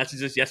enough, she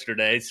messaged us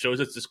yesterday,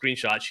 shows us the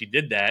screenshot. She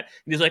did that.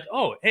 And he's like,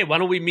 oh, hey, why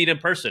don't we meet in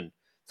person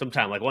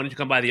sometime? Like, why don't you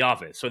come by the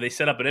office? So they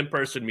set up an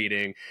in-person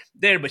meeting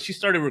there, but she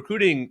started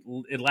recruiting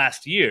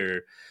last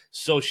year.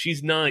 So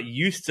she's not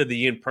used to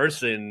the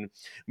in-person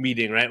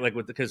meeting, right? Like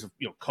because of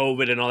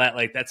COVID and all that.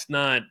 Like that's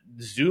not,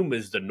 Zoom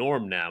is the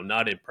norm now,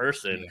 not in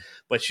person. Yeah.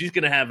 But she's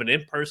going to have an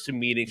in-person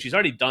meeting. She's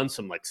already done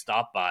some like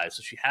stop by,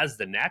 so she has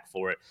the knack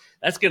for it.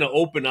 That's going to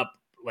open up,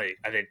 like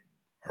I think,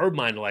 her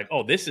mind like,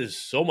 oh, this is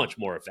so much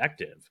more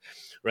effective,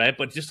 right?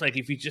 But just like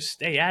if you just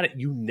stay at it,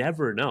 you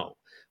never know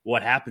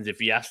what happens if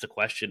you ask the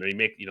question or you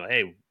make,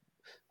 hey,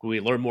 could we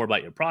learn more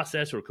about your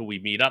process, or could we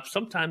meet up?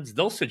 Sometimes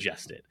they'll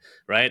suggest it,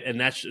 right? And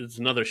it's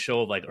another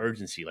show of like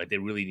urgency, like they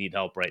really need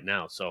help right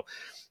now. So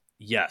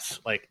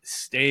yes, like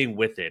staying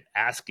with it,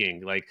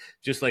 asking, like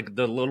just like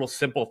the little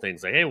simple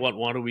things, like, hey, why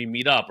don't we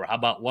meet up, or how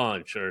about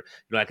lunch, or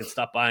I can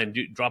stop by and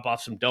drop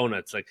off some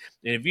donuts. Like,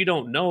 and if you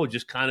don't know,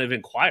 just kind of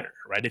inquire,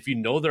 right? If you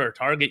know they're a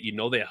target,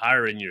 they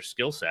hire in your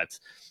skill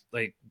sets,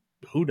 like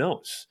who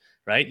knows,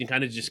 right? You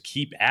kind of just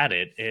keep at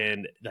it,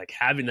 and like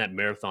having that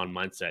marathon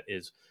mindset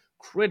is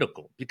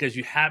critical, because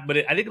but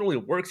I think it only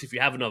works if you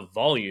have enough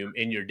volume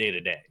in your day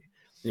to day.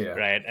 Yeah.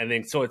 Right. I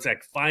think so. It's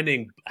like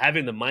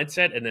having the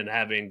mindset and then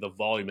having the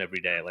volume every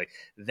day. Like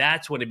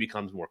that's when it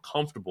becomes more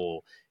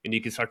comfortable, and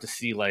you can start to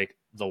see like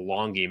the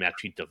long game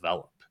actually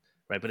develop.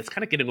 Right. But it's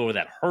kind of getting over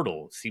that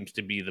hurdle seems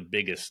to be the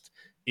biggest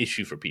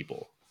issue for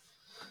people.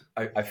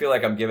 I feel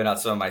like I'm giving out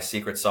some of my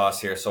secret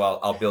sauce here, so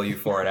I'll bill you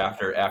for it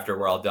after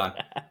we're all done.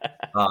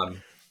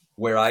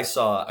 Where I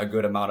saw a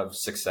good amount of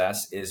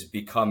success is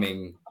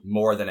becoming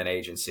more than an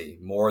agency,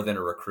 more than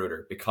a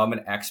recruiter, become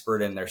an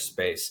expert in their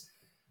space.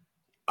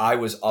 I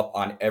was up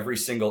on every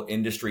single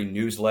industry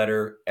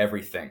newsletter,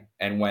 everything.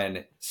 And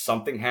when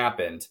something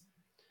happened,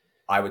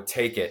 I would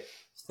take it,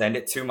 send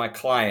it to my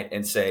client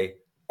and say,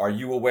 are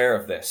you aware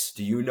of this?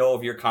 Do you know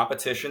of your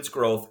competition's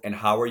growth, and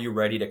how are you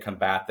ready to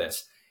combat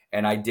this?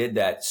 And I did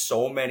that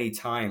so many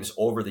times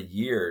over the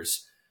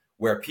years,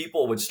 where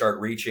people would start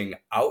reaching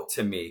out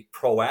to me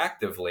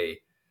proactively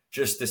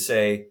just to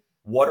say,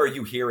 what are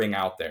you hearing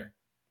out there?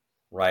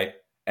 Right.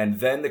 And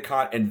then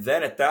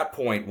at that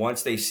point,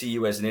 once they see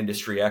you as an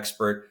industry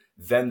expert,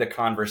 then the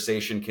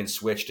conversation can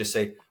switch to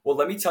say, well,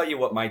 let me tell you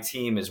what my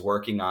team is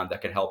working on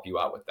that can help you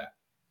out with that.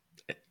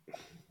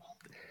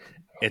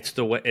 It's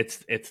the way.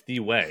 It's the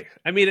way.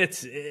 I mean,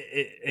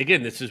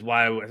 again, this is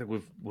why I think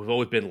we've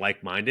always been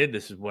like-minded.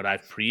 This is what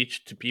I've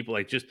preached to people,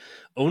 like just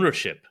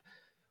ownership.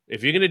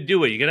 If you're going to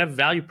do it, you're going to have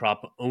value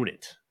prop, own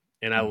it.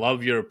 And I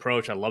love your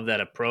approach. I love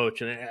that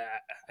approach. And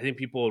I think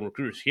people and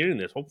recruiters hearing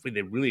this, hopefully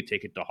they really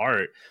take it to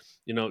heart.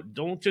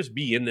 Don't just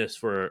be in this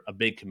for a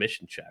big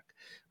commission check,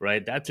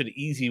 right? That's an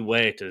easy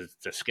way to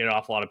scare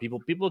off a lot of people.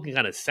 People can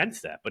kind of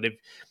sense that. But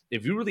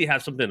if you really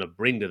have something to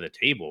bring to the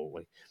table,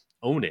 like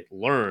own it,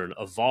 learn,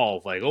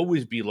 evolve, like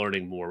always be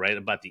learning more, right?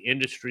 About the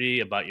industry,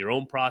 about your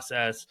own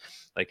process,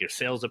 like your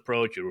sales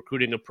approach, your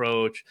recruiting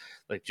approach,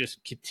 like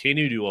just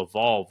continue to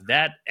evolve.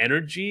 That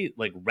energy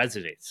like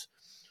resonates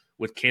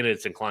with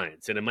candidates and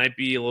clients. And it might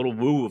be a little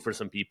woo for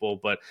some people,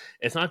 but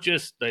it's not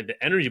just like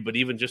the energy, but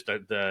even just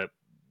the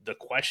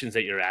questions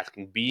that you're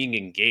asking, being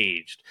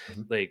engaged,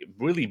 Mm-hmm. like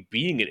really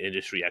being an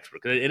industry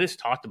expert. Because it is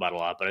talked about a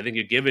lot, but I think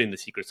you're giving the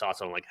secret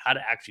sauce on like how to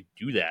actually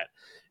do that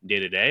day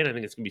to day. And I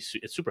think it's gonna be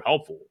it's super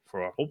helpful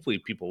for hopefully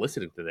people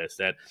listening to this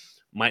that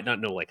might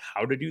not know like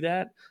how to do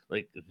that.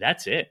 Like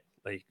that's it.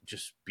 Like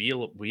just be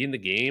in the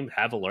game,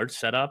 have a large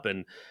setup,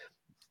 and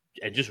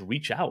just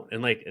reach out.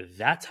 And like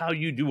that's how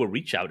you do a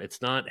reach out.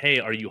 It's not, hey,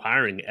 are you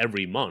hiring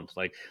every month?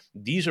 Like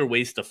these are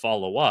ways to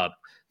follow up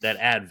that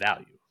add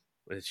value.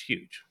 It's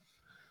huge.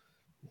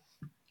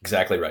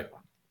 Exactly right.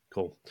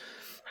 Cool.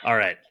 All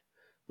right.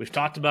 We've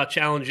talked about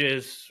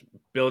challenges,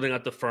 building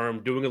out the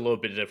firm, doing a little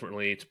bit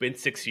differently. It's been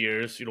 6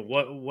 years.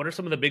 What are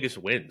some of the biggest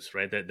wins,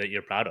 right, that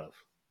you're proud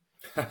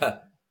of?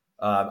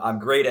 I'm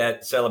great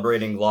at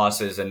celebrating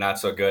losses and not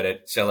so good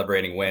at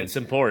celebrating It's wins.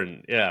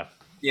 important. Yeah.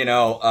 You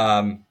know,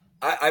 I'm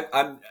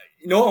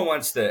no one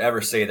wants to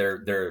ever say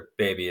their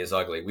baby is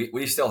ugly.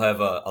 We still have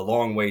a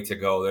long way to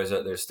go.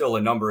 There's still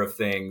a number of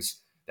things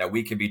that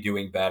we could be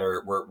doing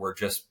better. We're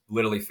just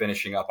literally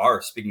finishing up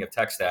speaking of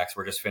tech stacks,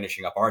 we're just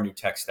finishing up our new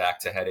tech stack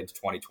to head into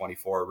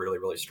 2024 really,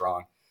 really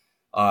strong.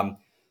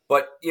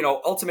 But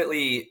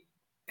ultimately,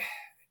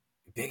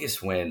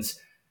 biggest wins.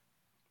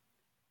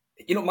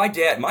 My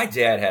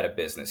dad had a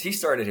business. He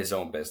started his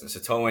own business, a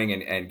towing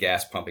and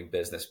gas pumping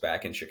business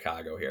back in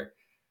Chicago here.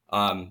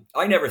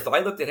 I never thought, I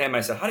looked at him and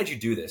I said, how did you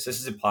do this? This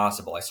is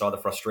impossible. I saw the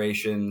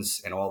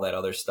frustrations and all that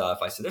other stuff.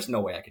 I said, there's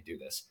no way I could do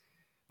this.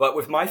 But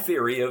with my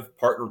theory of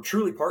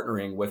truly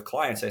partnering with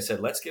clients, I said,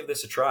 let's give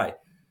this a try.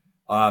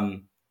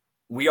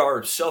 We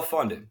are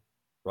self-funded,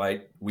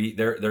 right?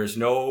 There's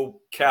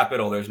no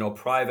capital, there's no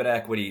private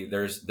equity,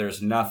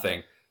 there's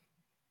nothing.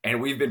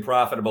 And we've been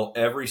profitable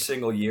every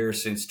single year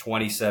since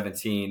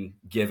 2017,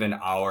 given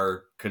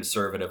our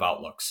conservative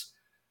outlooks.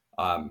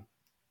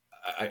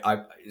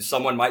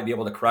 Someone might be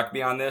able to correct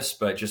me on this,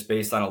 but just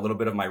based on a little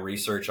bit of my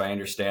research, I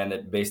understand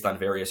that based on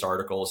various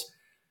articles,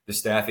 the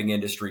staffing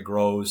industry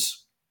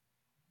grows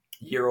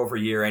year over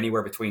year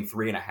anywhere between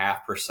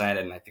 3.5%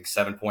 and I think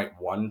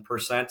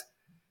 7.1%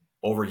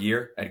 over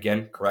year. And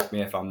again, correct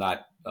me if I'm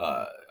not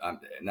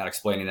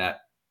explaining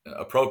that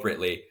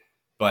appropriately,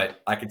 but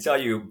I can tell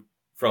you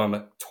from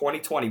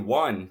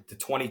 2021 to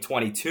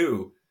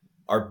 2022,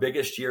 our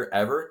biggest year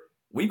ever,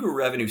 we grew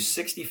revenue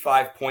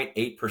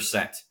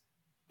 65.8%.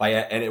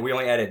 And we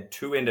only added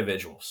 2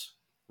 individuals,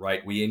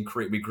 right? We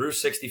grew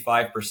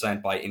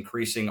 65% by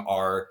increasing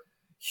our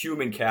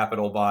human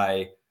capital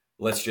by,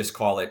 let's just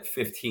call it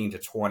 15 to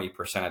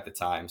 20% at the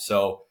time.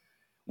 So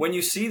when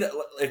you see that,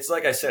 it's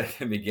like I said at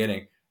the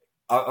beginning,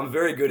 I'm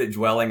very good at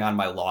dwelling on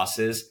my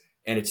losses,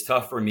 and it's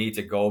tough for me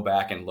to go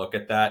back and look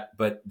at that.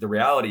 But the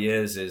reality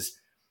is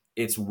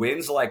it's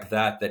wins like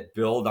that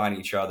build on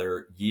each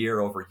other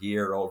year over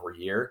year over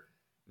year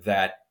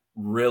that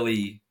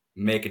really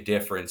make a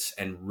difference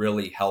and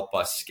really help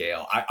us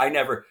scale. I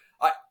never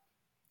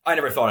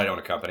thought I'd own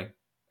a company.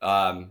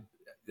 That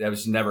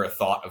was never a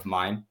thought of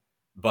mine,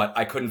 but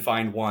I couldn't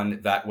find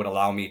one that would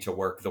allow me to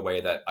work the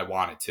way that I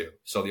wanted to.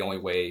 So the only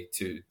way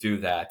to do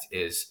that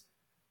is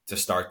to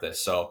start this.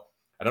 So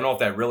I don't know if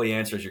that really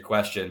answers your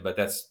question, but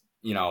that's,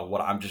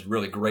 what I'm just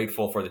really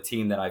grateful for the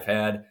team that I've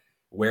had,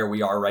 where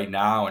we are right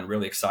now, and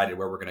really excited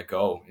where we're going to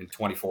go in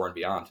 24 and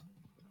beyond.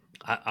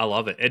 I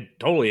love it. It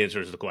totally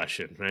answers the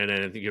question, right?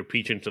 And I think you're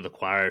preaching to the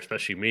choir,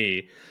 especially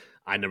me.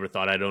 I never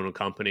thought I'd own a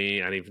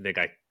company. I didn't even think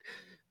I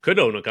could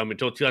own a company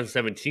until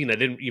 2017. I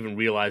didn't even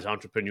realize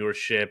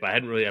entrepreneurship. I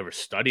hadn't really ever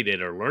studied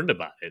it or learned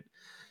about it.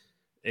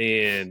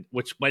 And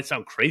which might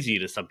sound crazy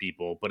to some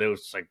people, but it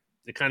was like,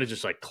 it kind of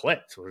just like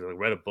clicked. I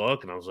read a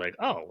book and I was like,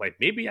 oh, like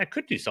maybe I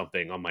could do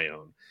something on my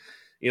own.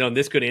 And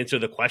this could answer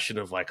the question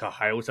of like, oh,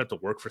 I always have to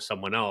work for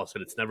someone else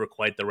and it's never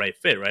quite the right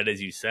fit, right?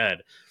 As you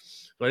said.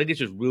 So I think it's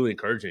just really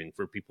encouraging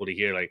for people to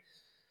hear like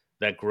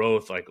that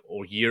growth, like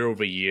year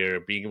over year,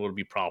 being able to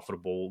be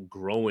profitable,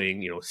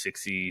 growing,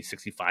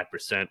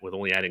 65% with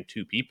only adding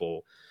 2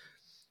 people.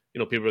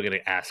 People are going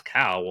to ask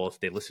how. Well,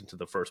 if they listen to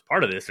the first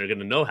part of this, they're going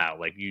to know how.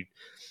 Like it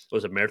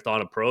was a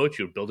marathon approach.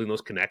 You were building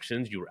those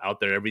connections. You were out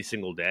there every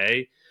single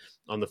day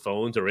on the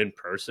phones or in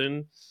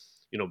person,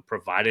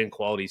 providing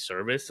quality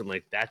service. And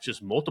like that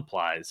just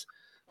multiplies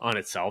on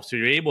itself. So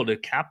you're able to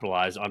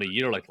capitalize on a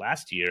year like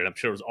last year. And I'm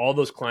sure it was all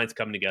those clients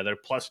coming together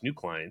plus new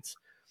clients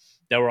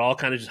that were all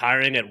kind of just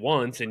hiring at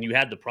once. And you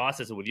had the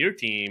process with your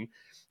team.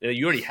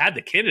 You already had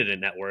the candidate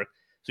network.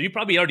 So you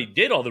probably already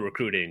did all the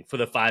recruiting for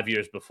the 5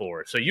 years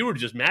before. So you were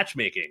just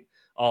matchmaking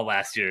all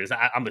last year.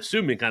 I'm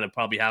assuming kind of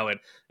probably how it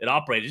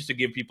operates, just to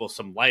give people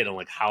some light on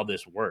like how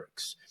this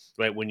works,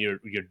 right? When you're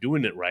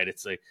doing it right,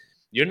 it's like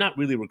you're not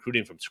really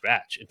recruiting from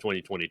scratch in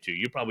 2022.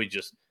 You're probably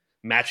just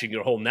matching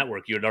your whole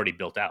network you had already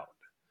built out.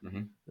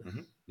 Mm-hmm.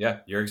 Mm-hmm. Yeah,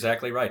 you're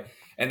exactly right.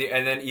 And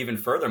then even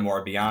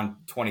furthermore, beyond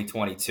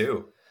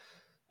 2022,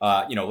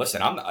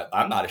 listen,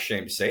 I'm not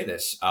ashamed to say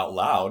this out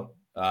loud.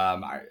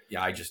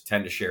 I just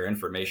tend to share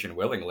information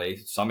willingly.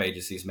 Some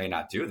agencies may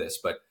not do this,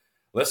 but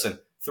listen,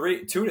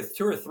 two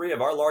or three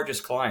of our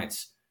largest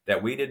clients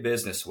that we did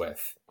business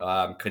with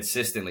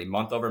consistently,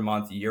 month over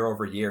month, year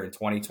over year in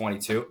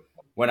 2022,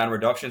 went on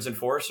reductions in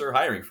force or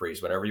hiring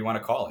freeze, whatever you want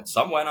to call it.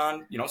 Some went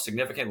on,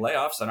 significant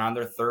layoffs and on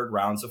their third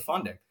rounds of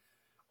funding.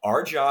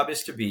 Our job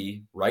is to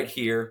be right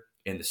here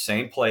in the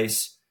same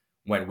place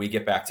when we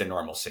get back to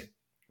normalcy,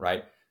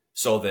 right?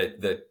 So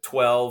the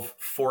 12,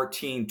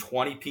 14,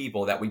 20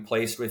 people that we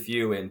placed with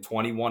you in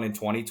 21 and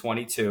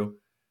 2022,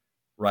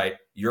 right?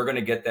 You're going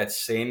to get that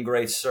same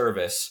great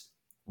service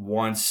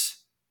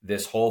once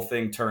this whole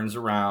thing turns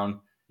around.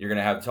 You're going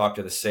to have to talk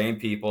to the same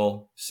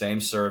people,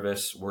 same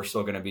service. We're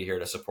still going to be here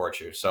to support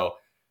you. So,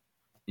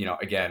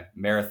 again,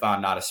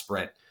 marathon, not a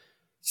sprint.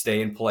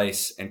 Stay in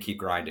place and keep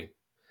grinding.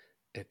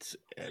 It's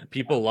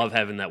people love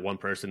having that one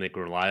person they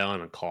can rely on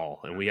and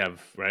call, and we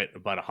have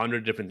about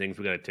 100 different things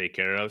we got to take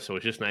care of. So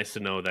it's just nice to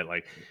know that,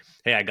 like,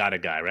 hey, I got a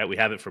guy, right? We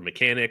have it for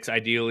mechanics,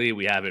 ideally.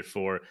 We have it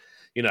for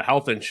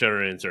health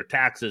insurance or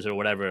taxes or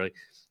whatever. Like,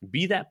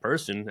 be that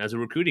person as a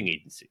recruiting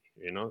agency.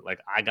 Like,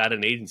 I got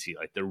an agency,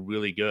 like, they're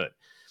really good,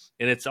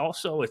 and it's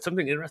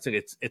something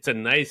interesting. It's a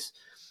nice.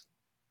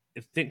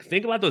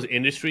 Think about those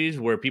industries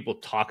where people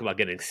talk about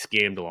getting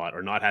scammed a lot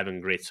or not having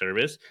great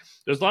service.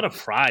 There's a lot of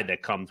pride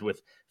that comes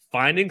with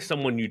finding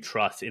someone you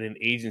trust in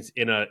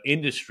an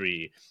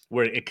industry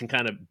where it can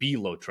kind of be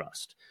low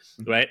trust,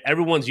 right?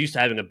 Everyone's used to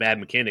having a bad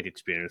mechanic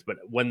experience, but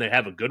when they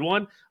have a good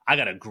one, I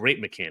got a great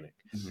mechanic,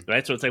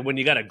 right? So it's like when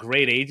you got a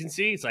great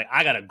agency, it's like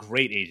I got a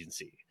great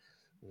agency.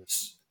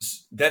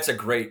 That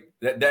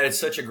is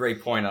such a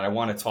great point, and I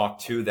want to talk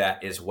to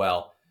that as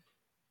well.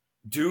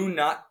 Do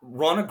not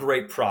run a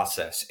great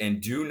process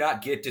and do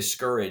not get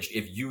discouraged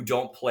if you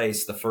don't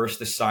place the first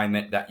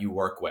assignment that you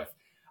work with.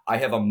 I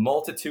have a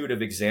multitude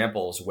of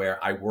examples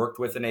where I worked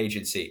with an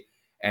agency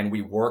and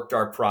we worked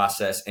our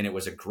process and it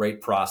was a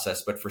great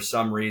process, but for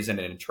some reason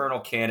an internal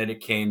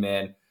candidate came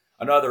in,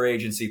 another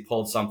agency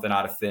pulled something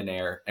out of thin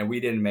air, and we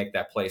didn't make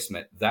that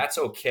placement. That's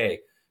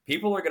okay.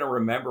 People are going to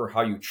remember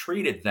how you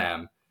treated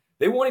them.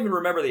 They won't even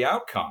remember the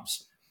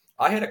outcomes.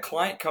 I had a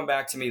client come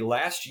back to me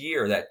last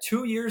year that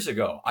 2 years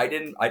ago, I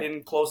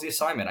didn't close the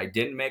assignment. I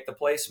didn't make the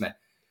placement.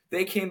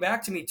 They came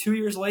back to me 2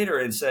 years later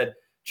and said,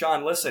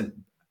 Jon,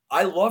 listen,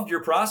 I loved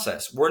your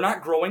process. We're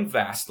not growing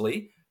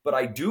vastly, but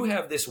I do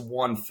have this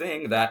one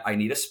thing that I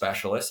need a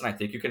specialist and I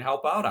think you can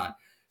help out on.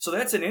 So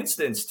that's an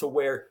instance to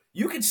where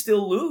you can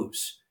still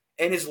lose.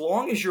 And as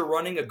long as you're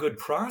running a good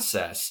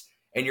process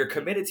and you're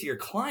committed to your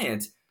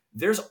client,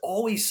 there's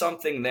always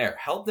something there.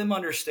 Help them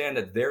understand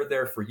that they're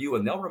there for you,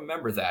 and they'll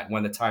remember that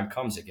when the time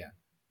comes again.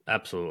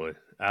 Absolutely.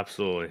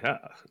 Absolutely.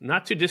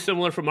 Not too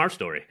dissimilar from our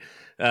story,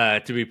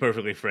 to be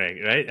perfectly frank,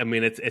 right? I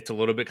mean, it's a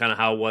little bit kind of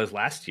how it was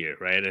last year,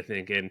 right? I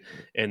think,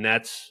 and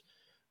that's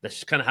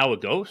just kind of how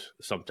it goes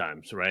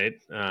sometimes, right?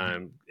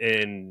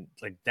 And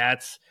like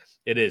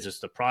it's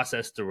the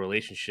process, the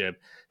relationship.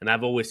 And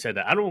I've always said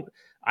that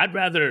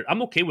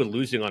I'm okay with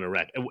losing on a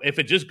rec. If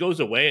it just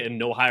goes away and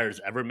no hire is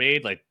ever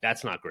made, like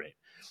that's not great.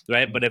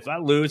 Right. But if I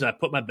lose, I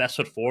put my best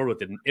foot forward with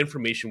the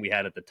information we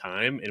had at the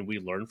time and we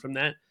learned from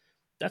that.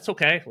 That's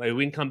okay. Like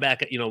we can come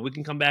back,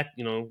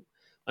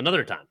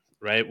 another time,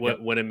 right? Yep.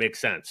 When it makes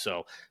sense.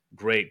 So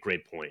great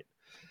point.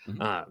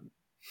 Mm-hmm.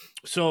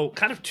 So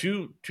kind of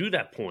to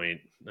that point,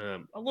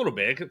 a little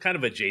bit, kind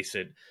of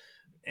adjacent,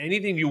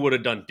 anything you would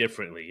have done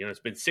differently? It's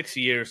been 6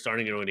 years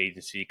starting your own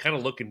agency, kind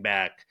of looking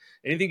back,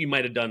 anything you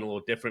might have done a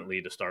little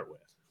differently to start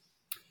with?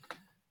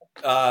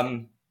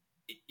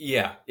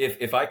 Yeah.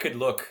 If I could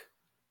look,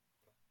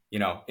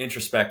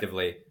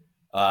 introspectively,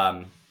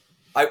 I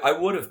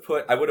would have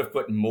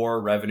put more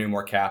revenue,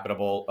 more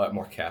capital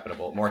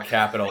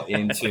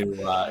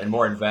into and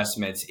more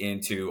investments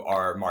into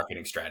our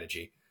marketing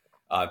strategy.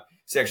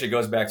 This actually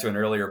goes back to an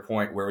earlier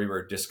point where we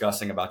were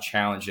discussing about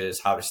challenges,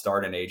 how to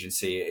start an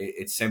agency.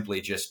 It's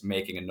simply just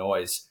making a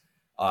noise.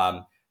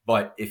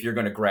 But if you're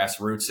going to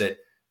grassroots it,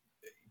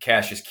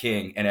 cash is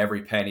king and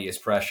every penny is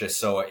precious.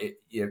 So if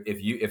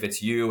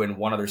it's you and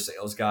one other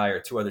sales guy or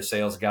two other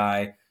sales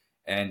guy,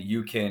 and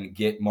you can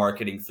get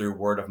marketing through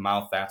word of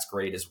mouth, that's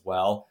great as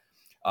well.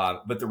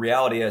 But the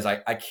reality is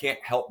I can't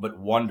help but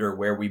wonder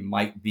where we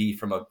might be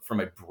from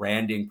a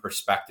branding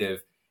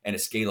perspective and a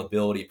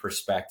scalability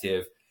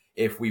perspective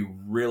if we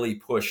really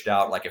pushed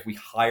out, like if we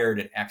hired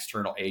an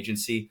external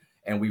agency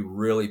and we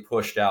really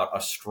pushed out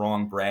a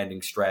strong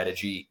branding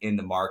strategy in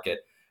the market.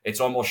 It's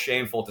almost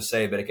shameful to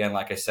say, but again,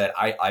 like I said,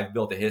 I've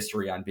built a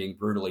history on being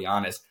brutally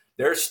honest.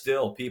 There's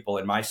still people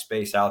in my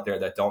space out there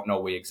that don't know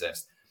we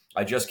exist.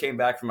 I just came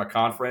back from a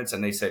conference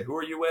and they said, who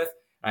are you with?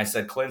 And I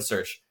said,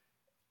 ClinSearch.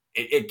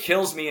 It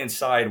kills me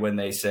inside when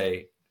they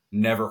say,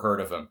 never heard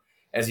of him.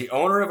 As the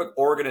owner of an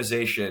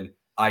organization,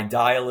 I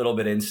die a little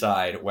bit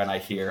inside when I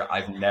hear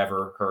I've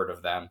never heard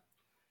of them.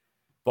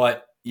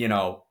 But,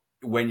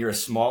 when you're a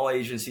small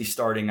agency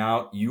starting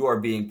out, you are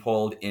being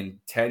pulled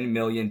in 10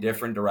 million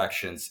different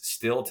directions.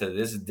 Still to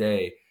this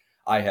day,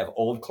 I have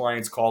old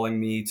clients calling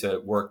me to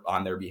work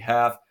on their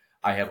behalf.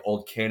 I have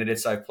old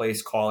candidates I've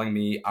placed calling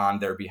me on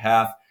their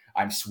behalf.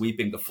 I'm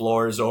sweeping the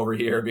floors over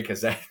here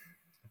because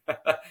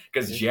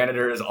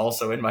janitor is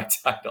also in my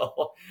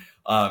title.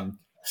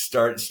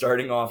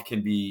 Starting off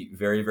can be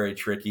very, very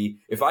tricky.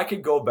 If I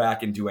could go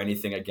back and do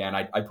anything again,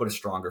 I'd put a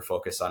stronger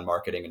focus on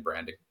marketing and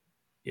branding.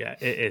 Yeah,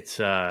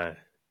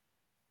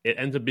 it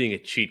ends up being a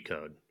cheat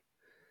code.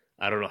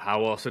 I don't know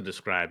how else to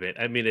describe it.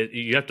 I mean,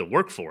 you have to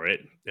work for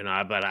it,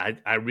 but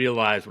I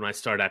realized when I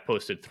started, I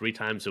posted 3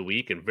 times a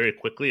week, and very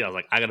quickly I was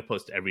like, I got to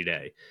post every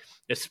day,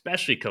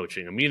 especially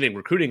coaching. I'm meaning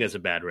recruiting has a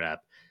bad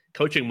rap.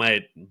 Coaching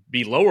might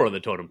be lower on the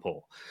totem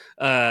pole,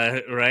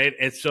 right?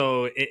 And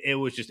so it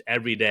was just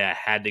every day I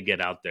had to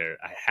get out there.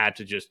 I had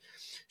to just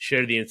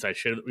share the insight,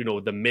 share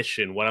the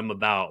mission, what I'm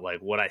about, like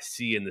what I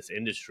see in this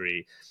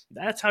industry.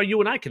 That's how you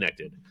and I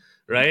connected,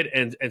 right?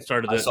 And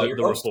started I saw your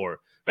the post. rapport.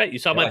 Right, you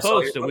saw Yeah, my I saw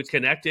your post, and we post.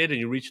 connected, and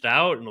you reached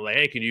out, and were like,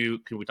 "Hey, can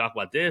we talk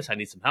about this? I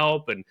need some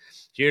help." And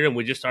here, and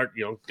we just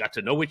got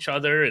to know each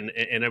other, and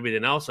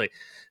everything else. Like,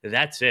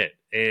 that's it.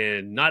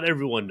 And not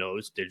everyone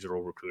knows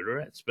digital recruiter.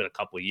 It's been a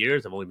couple of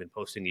years. I've only been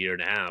posting a year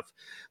and a half,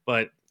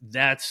 but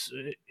that's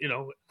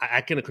I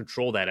can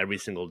control that every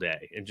single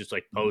day, and just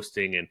like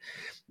posting and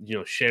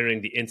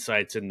sharing the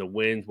insights and the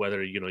wins.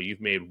 Whether you've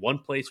made one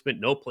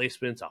placement, no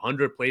placements,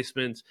 100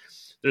 placements,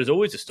 there's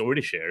always a story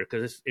to share,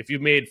 because if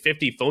you've made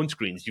 50 phone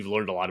screens, you've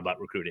learned a lot about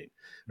recruiting,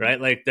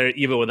 right? Like, they're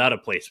even without a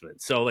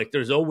placement. So like,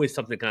 there's always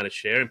something to kind of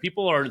share, and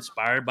people are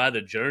inspired by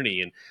the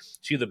journey and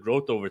see the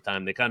growth over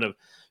time. They kind of,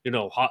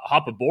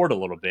 hop aboard a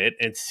little bit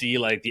and see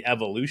like the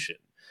evolution.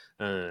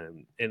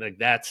 And like,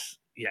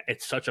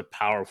 it's such a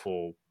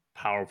powerful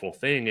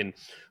thing. And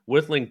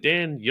with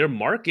LinkedIn, your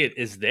market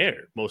is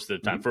there most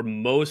of the time. Mhm. For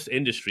most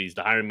industries,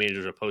 the hiring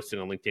managers are posting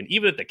on LinkedIn.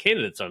 Even if the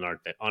candidates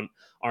aren't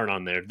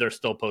on there, they're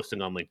still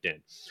posting on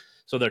LinkedIn.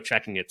 So they're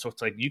checking it. So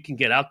it's like, you can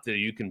get out there,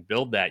 you can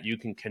build that, you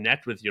can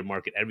connect with your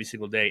market every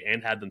single day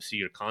and have them see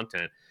your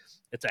content.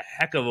 It's a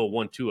heck of a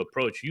 1-2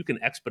 approach. You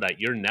can expedite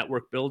your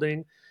network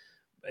building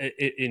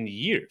in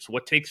years.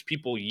 What takes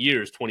people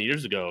years, 20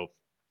 years ago,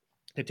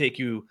 can take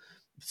you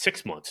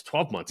 6 months,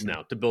 12 months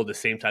now to build the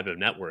same type of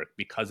network,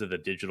 because of the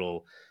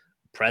digital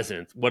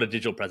presence, what a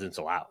digital presence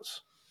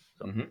allows.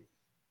 So, Mm-hmm.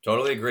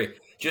 Totally agree.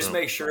 Just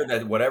well, make sure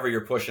that whatever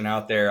you're pushing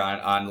out there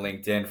on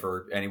LinkedIn,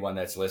 for anyone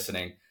that's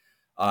listening,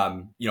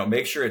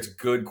 make sure it's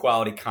good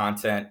quality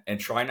content, and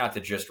try not to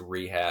just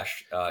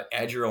rehash.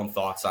 Add your own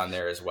thoughts on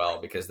there as well,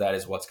 because that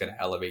is what's going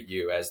to elevate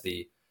you as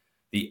the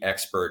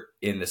expert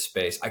in the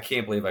space. I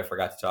can't believe I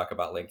forgot to talk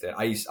about LinkedIn.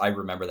 I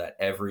remember that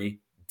every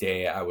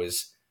day I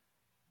was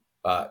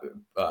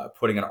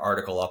putting an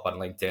article up on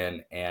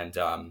LinkedIn,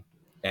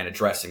 and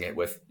addressing it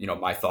with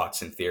my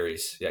thoughts and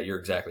theories. Yeah, you're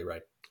exactly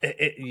right.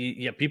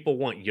 yeah, people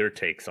want your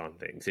takes on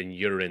things and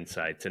your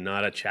insights, and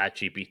not a chat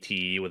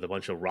GPT with a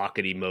bunch of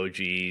rocket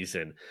emojis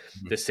and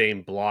Mhm. the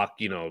same block,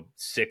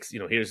 six,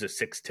 here's the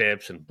 6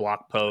 tips and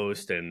block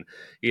post. And,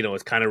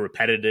 it's kind of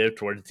repetitive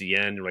towards the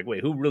end. You're like,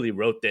 wait, who really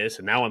wrote this?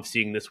 And now I'm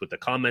seeing this with the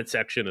comment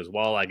section as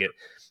well. I get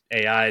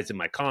AIs in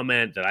my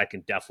comment that I can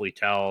definitely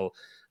tell.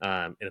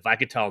 And if I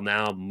could tell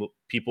now,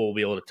 people will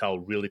be able to tell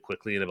really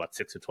quickly in about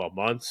 6 to 12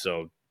 months.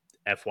 So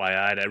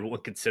FYI to everyone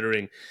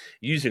considering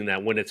using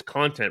that, when it's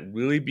content,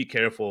 really be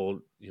careful.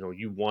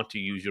 You want to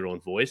use your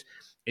own voice,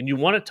 and you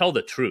want to tell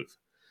the truth.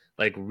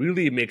 Like,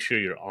 really make sure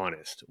you're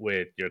honest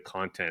with your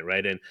content,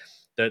 right? And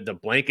the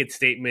blanket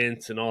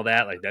statements and all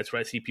that, like, that's where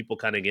I see people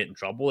kind of get in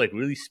trouble. Like,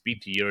 really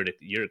speak to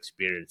your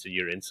experience and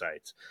your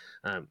insights.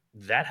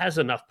 That has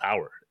enough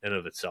power in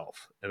of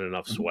itself and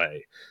enough Mhm.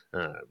 sway.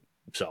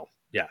 So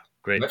yeah,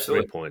 great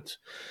Absolutely. points.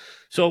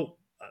 So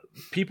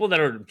people that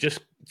are just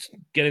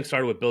getting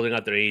started with building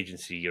out their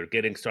agency, or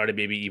getting started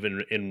maybe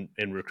even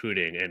in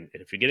recruiting, and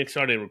if you're getting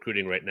started in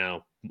recruiting right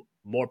now,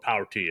 more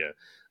power to you,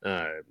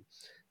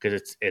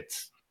 because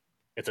it's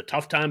a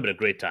tough time but a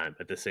great time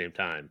at the same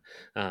time.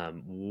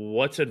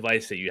 What's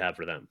advice that you have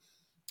for them?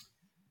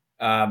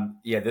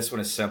 Yeah, this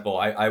one is simple.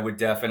 I would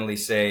definitely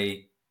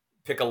say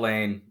pick a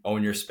lane,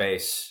 own your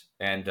space,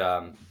 and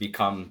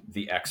become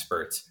the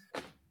experts.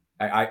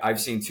 I've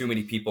seen too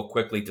many people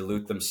quickly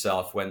dilute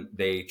themselves when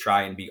they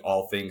try and be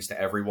all things to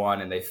everyone,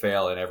 and they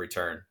fail in every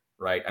turn,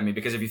 right? I mean,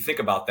 because if you think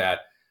about that,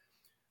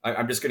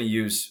 I'm just going to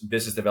use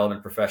business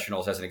development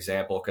professionals as an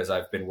example, because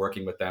I've been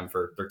working with them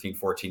for 13,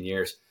 14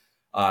 years.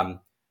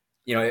 Um,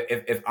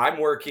 if I'm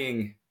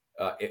working,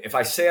 if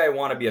I say I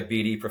want to be a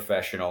BD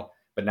professional,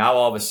 but now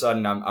all of a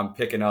sudden I'm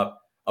picking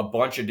up a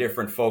bunch of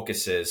different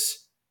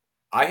focuses,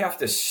 I have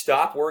to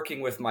stop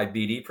working with my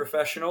BD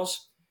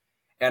professionals,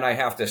 and I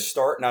have to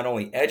start not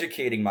only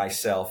educating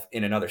myself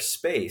in another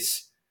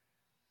space,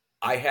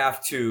 I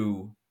have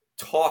to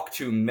talk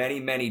to many,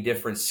 many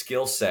different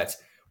skill sets.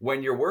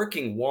 When you're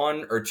working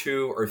one or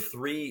two or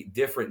three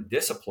different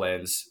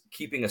disciplines,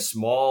 keeping a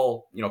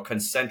small,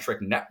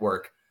 concentric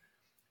network,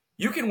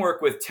 you can work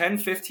with 10,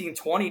 15,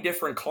 20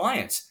 different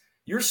clients.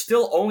 You're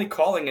still only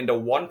calling into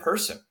one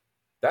person.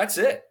 That's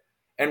it.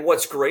 And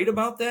what's great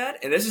about that,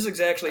 and this is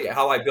exactly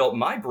how I built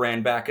my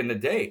brand back in the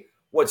day.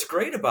 What's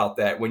great about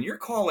that, when you're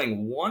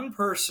calling one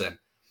person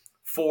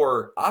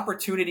for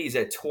opportunities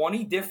at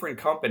 20 different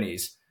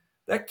companies,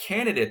 that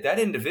candidate, that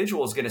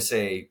individual is going to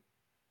say,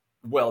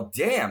 well,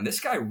 damn, this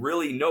guy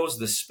really knows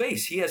the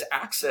space. He has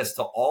access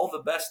to all the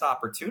best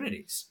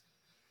opportunities.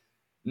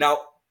 Now,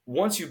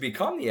 once you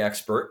become the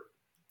expert,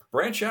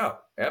 branch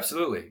out.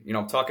 Absolutely.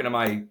 I'm talking to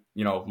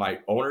my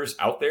owners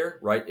out there,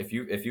 right? If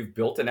you've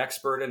built an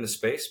expert in the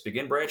space,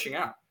 begin branching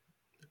out.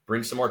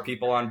 Bring some more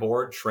people on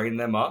board, train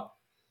them up.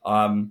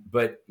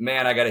 But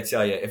man, I got to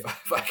tell you, if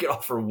I could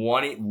offer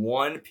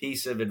one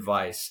piece of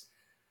advice,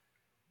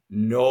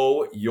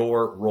 know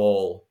your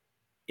role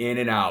in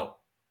and out,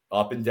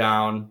 up and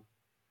down,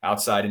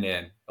 outside and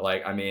in.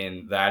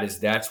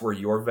 That's where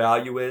your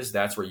value is.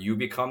 That's where you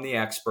become the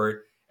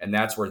expert. And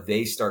that's where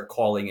they start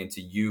calling into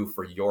you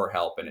for your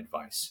help and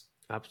advice.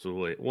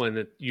 Absolutely.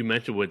 When you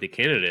mentioned with the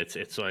candidates,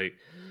 it's like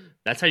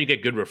that's how you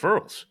get good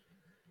referrals,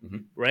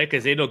 right?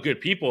 Because they know good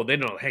people. They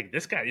know, hey,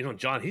 this guy,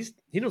 Jon,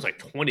 he knows like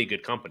 20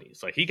 good companies.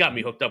 Like he got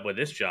me hooked up with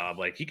this job.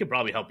 Like he could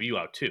probably help you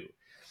out too.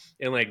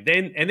 And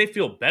they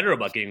feel better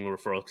about getting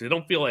referrals because they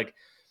don't feel like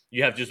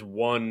you have just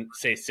one,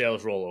 say,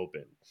 sales role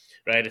open,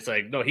 right? It's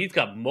like, no, he's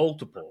got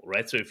multiple,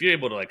 right? So if you're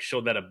able to like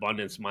show that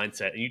abundance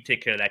mindset and you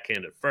take care of that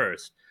candidate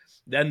first,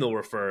 then they'll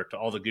refer to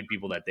all the good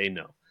people that they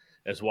know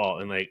as well.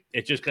 And like,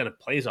 it just kind of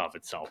plays off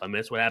itself. I mean,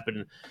 that's what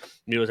happened.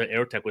 It was at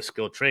Aerotech with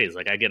skilled trades.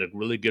 Like I get a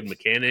really good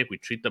mechanic, we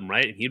treat them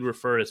right, and he'd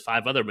refer his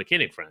 5 other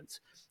mechanic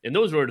friends. And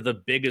those were the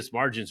biggest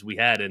margins we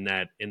had in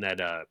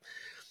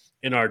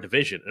our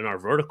division, in our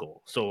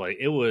vertical. So like,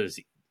 it was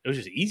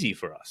just easy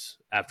for us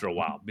after a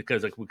while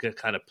because like we could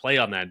kind of play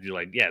on that and be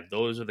like, yeah,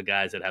 those are the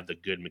guys that have the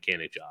good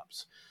mechanic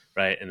jobs,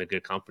 right? And the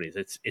good companies.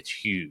 It's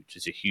huge.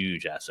 It's a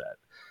huge asset.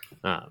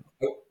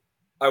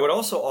 I would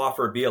also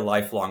offer be a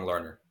lifelong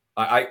learner.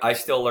 I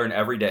still learn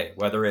every day,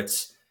 whether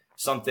it's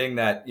something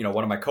that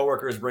one of my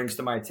coworkers brings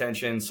to my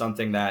attention,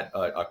 something that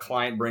a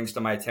client brings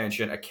to my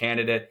attention, a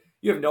candidate.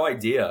 You have no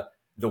idea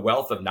the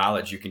wealth of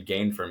knowledge you can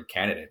gain from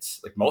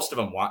candidates. Like most of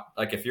them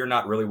if you're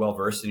not really well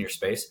versed in your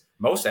space,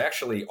 most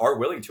actually are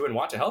willing to and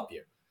want to help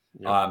you.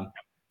 Yeah.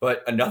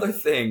 But another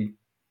thing,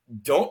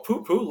 don't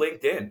poo-poo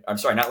LinkedIn. I'm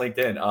sorry, not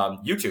LinkedIn.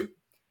 YouTube.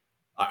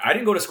 I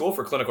didn't go to school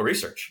for clinical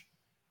research.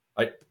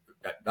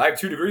 I have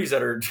 2 degrees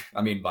that are,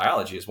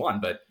 biology is one,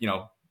 but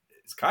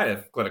it's kind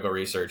of clinical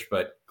research,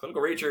 but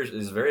clinical research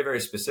is very, very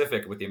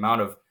specific with the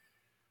amount of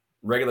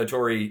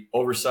regulatory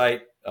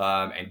oversight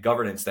and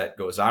governance that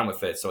goes on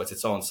with it. So it's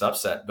its own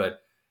subset.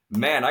 But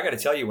man, I got to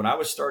tell you, when I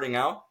was starting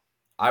out,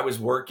 I was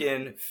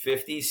working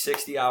 50,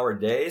 60-hour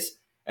days,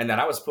 and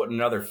then I was putting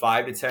another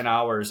 5 to 10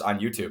 hours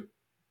on YouTube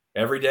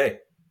every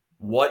day.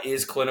 What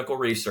is clinical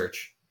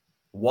research?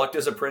 What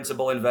does a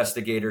principal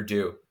investigator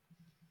do?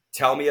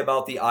 Tell me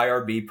about the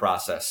IRB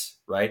process,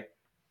 right?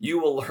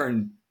 You will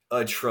learn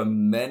a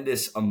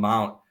tremendous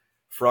amount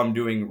from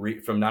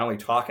from not only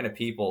talking to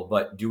people,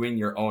 but doing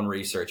your own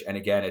research. And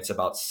again, it's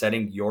about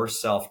setting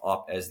yourself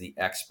up as the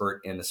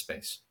expert in the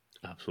space.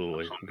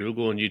 Absolutely.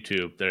 Google and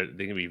YouTube,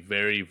 they can be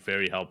very,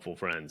 very helpful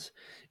friends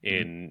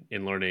in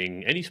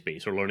learning any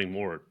space or learning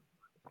more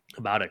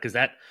about it. Because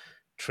that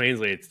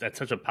translates, that's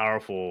such a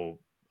powerful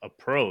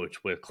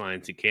approach with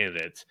clients and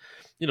candidates.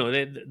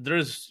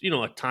 There's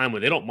a time where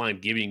they don't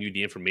mind giving you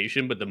the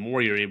information, but the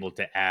more you're able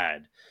to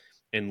add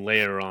and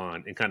layer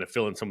on and kind of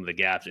fill in some of the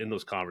gaps in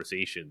those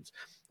conversations,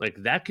 like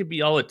that could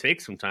be all it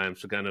takes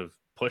sometimes to kind of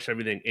push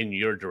everything in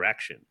your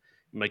direction.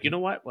 I'm like, you know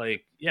what?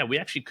 Like, yeah, we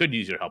actually could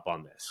use your help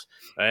on this,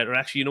 right? Or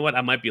actually, you know what?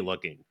 I might be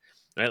looking,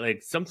 right?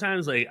 Like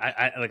sometimes, like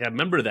I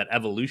remember that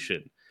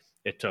evolution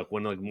it took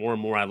when like more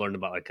and more I learned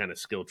about like kind of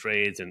skilled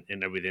trades and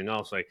everything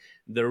else. Like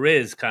there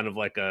is kind of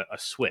like a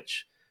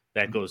switch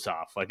that goes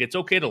off. Like it's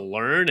okay to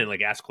learn and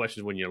like ask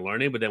questions when you're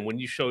learning, but then when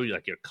you show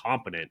like you're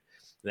competent,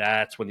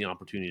 that's when the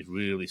opportunities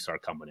really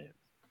start coming in.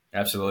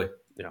 Absolutely.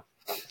 Yeah.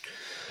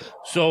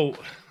 So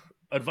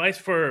advice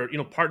for,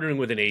 partnering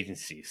with an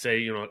agency,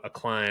 say, a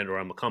client or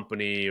I'm a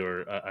company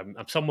or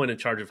I'm someone in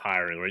charge of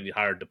hiring or you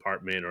hire a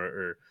department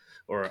or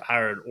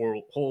hire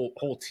or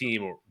whole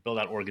team or build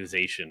out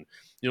organization.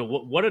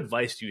 What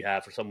advice do you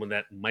have for someone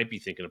that might be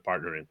thinking of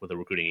partnering with a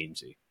recruiting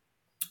agency?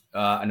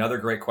 Another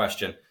great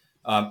question.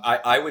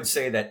 I would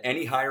say that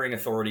any hiring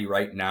authority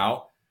right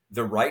now,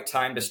 the right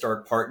time to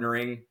start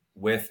partnering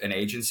with an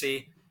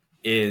agency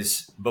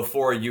is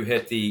before you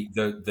hit the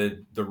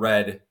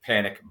red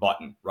panic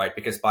button, right?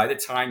 Because by the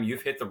time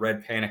you've hit the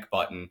red panic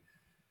button,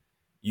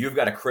 you've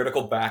got a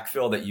critical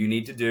backfill that you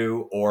need to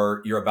do,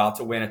 or you're about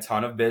to win a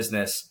ton of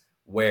business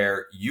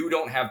where you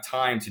don't have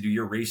time to do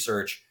your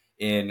research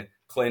in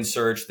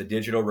ClinSearch, the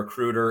Digital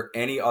Recruiter,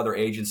 any other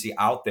agency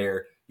out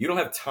there. You don't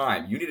have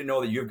time. You need to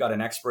know that you've got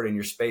an expert in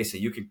your space that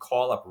you can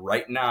call up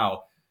right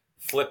now,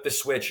 flip the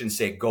switch and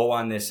say, go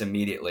on this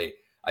immediately.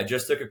 I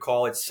just took a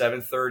call at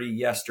 7:30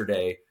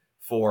 yesterday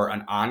for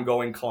an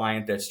ongoing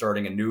client that's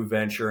starting a new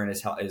venture and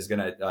is going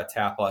to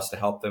tap us to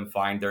help them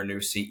find their new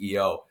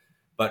CEO.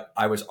 But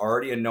I was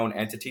already a known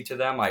entity to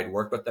them. I had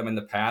worked with them in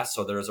the past,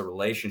 so there's a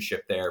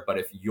relationship there. But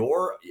if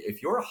you're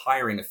a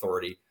hiring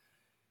authority,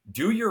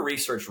 do your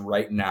research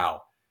right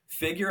now.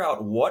 Figure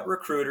out what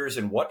recruiters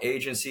and what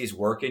agencies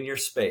work in your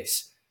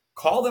space.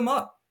 Call them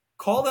up.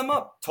 Call them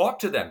up. Talk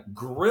to them.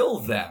 Grill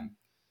them.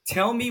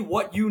 Tell me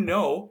what you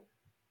know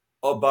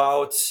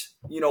about,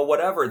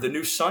 whatever, the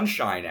new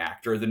Sunshine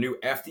Act or the new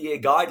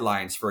FDA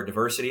guidelines for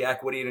diversity,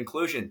 equity, and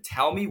inclusion.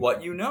 Tell me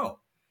what you know.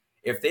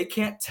 If they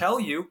can't tell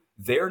you,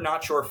 they're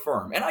not your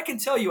firm. And I can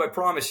tell you, I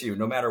promise you,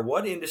 no matter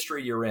what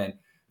industry you're in,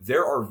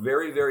 there are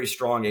very, very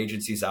strong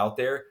agencies out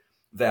there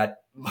that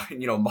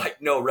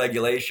might know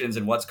regulations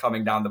and what's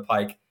coming down the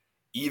pike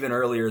even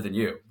earlier than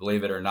you,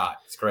 believe it or not.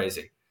 It's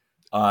crazy.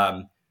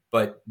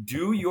 But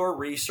do your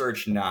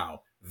research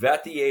now.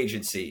 Vet the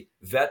agency,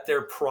 vet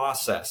their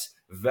process,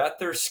 vet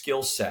their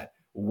skill set.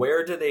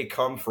 Where do they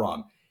come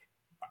from?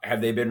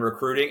 Have they been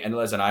recruiting? And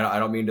listen, I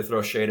don't mean to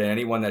throw shade at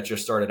anyone that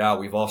just started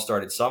out. We've all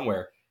started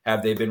somewhere.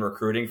 Have they been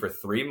recruiting for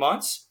 3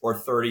 months or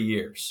 30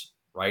 years,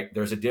 right?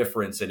 There's a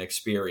difference in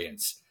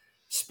experience.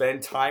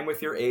 Spend time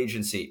with your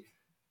agency.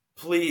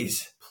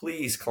 Please,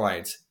 please,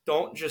 clients,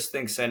 don't just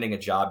think sending a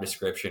job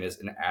description is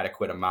an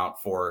adequate amount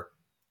for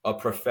a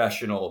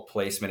professional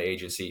placement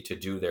agency to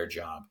do their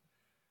job.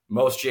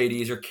 Most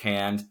JDs are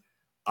canned.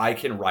 I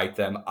can write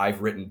them.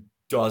 I've written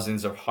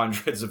dozens of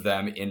hundreds of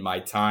them in my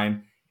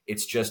time.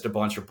 It's just a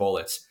bunch of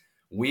bullets.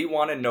 We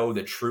want to know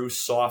the true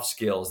soft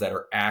skills that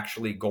are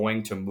actually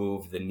going to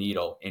move the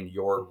needle in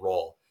your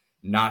role,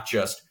 not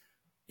just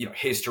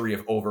history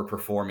of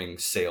overperforming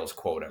sales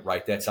quota,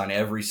 right? That's on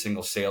every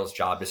single sales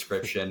job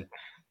description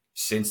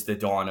since the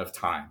dawn of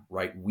time,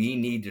 right? We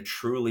need to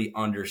truly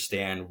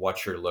understand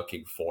what you're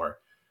looking for.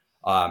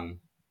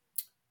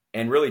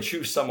 And really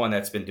choose someone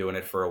that's been doing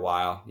it for a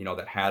while,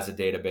 that has a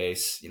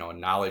database,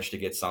 knowledge to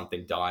get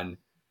something done.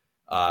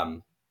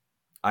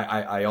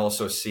 I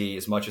also see,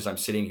 as much as I'm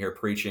sitting here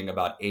preaching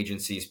about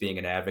agencies being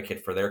an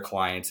advocate for their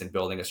clients and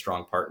building a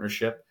strong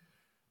partnership,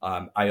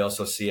 I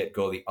also see it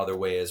go the other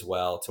way as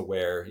well, to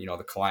where,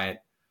 the client,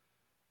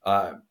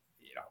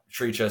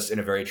 treats us in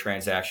a very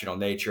transactional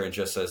nature and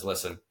just says,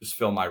 listen, just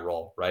fill my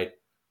role, right?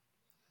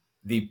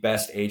 The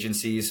best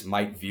agencies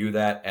might view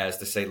that as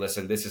to say,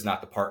 listen, this is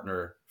not the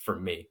partner for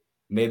me.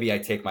 Maybe I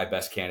take my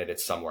best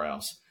candidates somewhere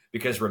else.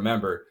 Because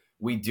remember,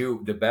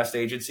 the best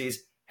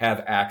agencies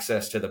have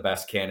access to the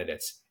best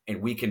candidates,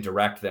 and we can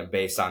direct them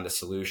based on the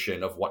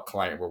solution of what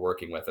client we're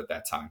working with at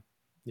that time.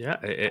 Yeah,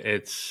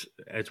 it's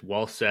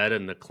well said,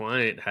 and the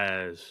client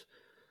has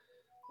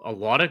a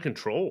lot of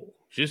control,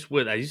 just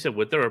with, as you said,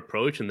 with their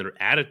approach and their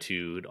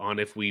attitude on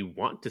if we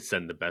want to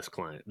send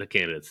the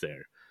candidates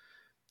there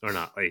or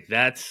not. Like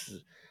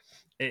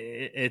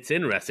it's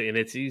interesting, and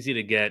it's easy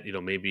to get,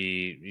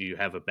 maybe you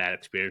have a bad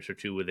experience or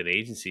two with an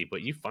agency,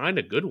 but you find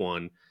a good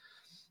one,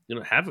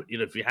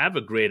 if you have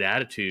a great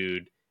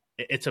attitude,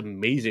 it's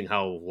amazing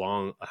how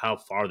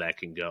far that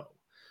can go,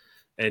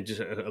 and just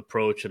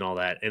approach and all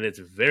that. And it's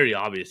very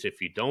obvious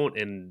if you don't.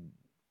 And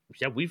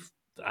yeah,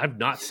 I've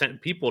not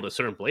sent people to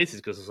certain places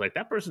because it's like,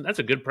 that person, that's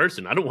a good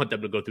person. I don't want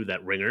them to go through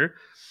that ringer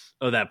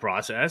of that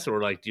process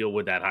or like deal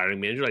with that hiring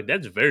manager. Like,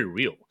 that's very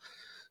real.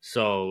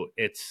 So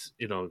it's,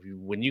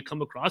 when you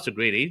come across a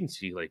great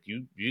agency, like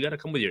you got to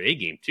come with your A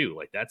game too.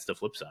 Like, that's the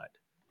flip side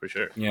for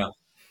sure. Yeah.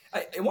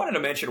 I wanted to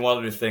mention one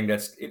other thing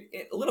that's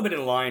a little bit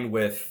in line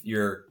with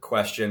your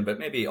question, but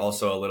maybe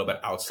also a little bit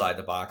outside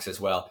the box as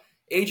well.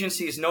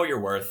 Agencies, know your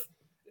worth.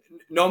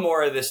 No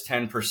more of this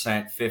 10%,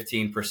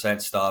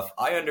 15% stuff.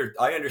 I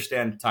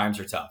understand times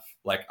are tough.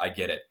 Like, I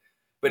get it.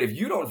 But if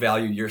you don't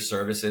value your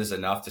services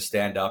enough to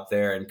stand up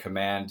there and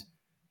command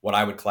what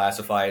I would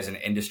classify as an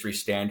industry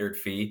standard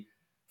fee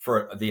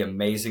for the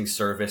amazing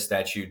service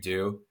that you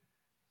do,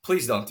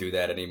 please don't do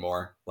that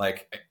anymore.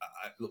 Like,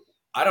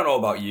 I don't know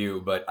about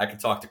you, but I can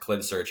talk to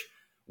ClinSearch.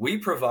 We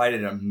provide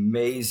an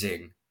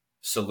amazing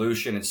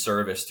solution and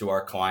service to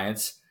our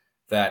clients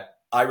that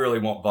I really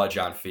won't budge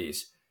on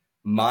fees.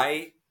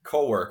 My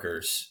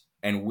coworkers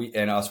and we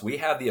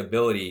have the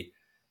ability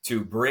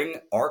to bring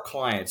our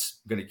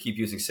clients, I'm going to keep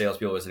using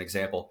salespeople as an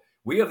example.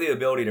 We have the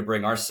ability to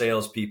bring our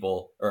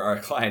salespeople or our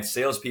clients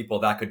salespeople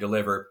that could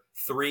deliver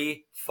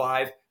 3,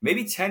 5,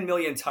 maybe $10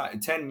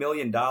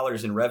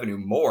 million in revenue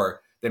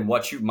more than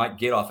what you might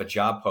get off a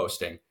job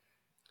posting.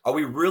 Are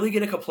we really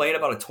going to complain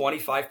about a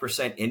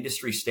 25%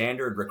 industry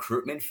standard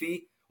recruitment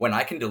fee when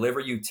I can deliver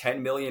you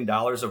 $10 million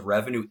of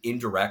revenue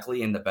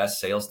indirectly in the best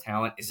sales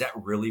talent? Is that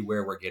really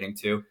where we're getting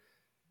to?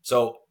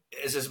 So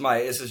this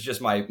is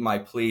just my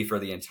plea for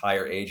the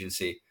entire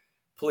agency.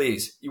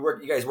 Please, you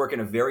guys work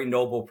in a very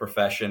noble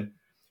profession.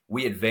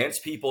 We advance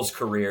people's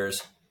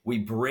careers. We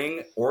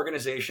bring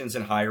organizations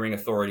and hiring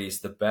authorities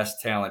the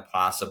best talent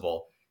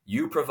possible.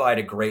 You provide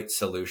a great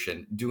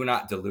solution. Do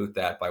not dilute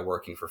that by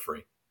working for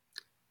free.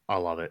 I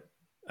love it.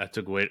 That's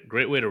a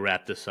great way to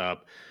wrap this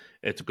up.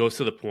 It goes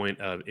to the point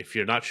of, if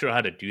you're not sure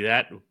how to do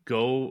that,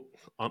 go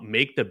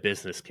make the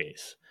business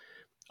case,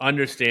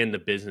 understand the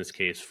business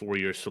case for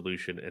your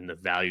solution and the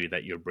value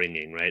that you're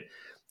bringing, right?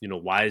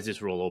 Why is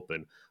this role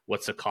open?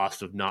 What's the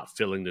cost of not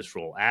filling this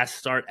role?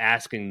 Start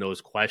asking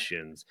those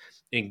questions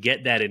and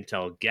get that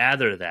intel,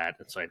 gather that.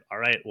 It's like, all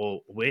right,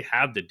 well, we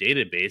have the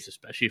database,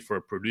 especially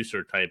for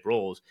producer type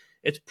roles.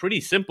 It's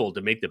pretty simple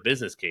to make the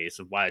business case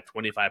of why a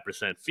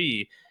 25%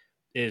 fee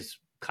is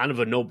kind of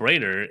a no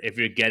brainer if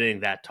you're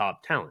getting that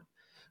top talent,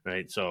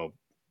 right? So,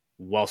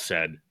 well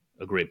said.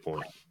 A great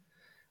point.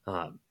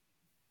 Um,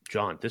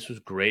 Jon, this was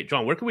great.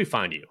 Jon, where can we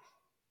find you?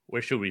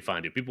 Where should we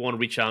find you? People want to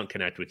reach out and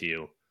connect with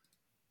you.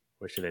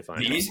 Where should they The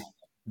find you? easy,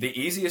 the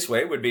easiest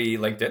way would be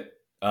LinkedIn,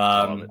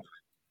 I love it.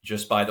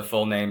 just by the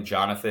full name,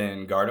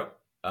 Jonathan Gardow.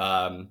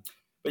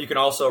 But you can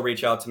also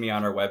reach out to me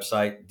on our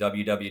website,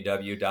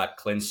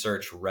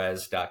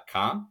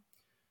 www.clinsearchres.com.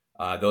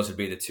 Those would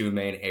be the two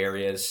main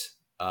areas.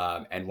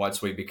 And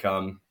once we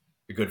become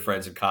good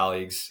friends and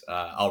colleagues,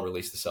 I'll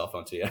release the cell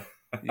phone to you.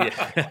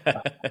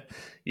 Yeah,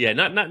 yeah.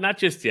 Not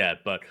just yet,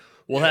 but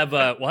we'll have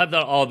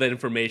all that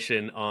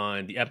information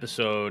on the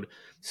episode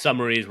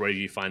summaries, where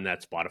you find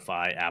that: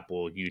 Spotify,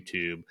 Apple,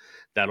 YouTube.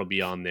 That'll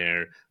be on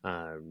there,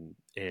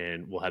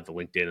 and we'll have the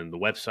LinkedIn and the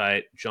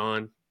website.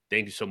 Jon,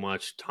 thank you so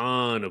much.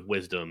 Ton of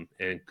wisdom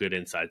and good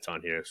insights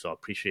on here. So I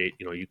appreciate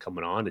you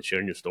coming on and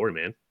sharing your story,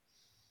 man.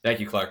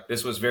 Thank you, Clark.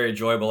 This was very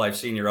enjoyable. I've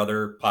seen your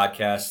other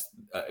podcasts.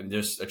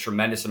 There's a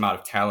tremendous amount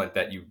of talent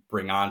that you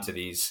bring on to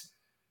these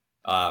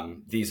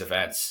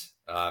events.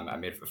 I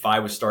mean, if I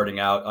was starting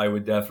out, I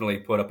would definitely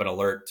put up an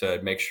alert to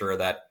make sure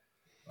that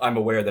I'm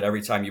aware that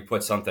every time you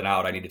put something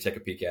out, I need to take a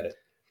peek at it.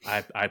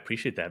 I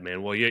appreciate that,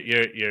 man. Well,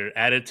 you're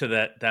added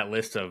to that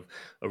list of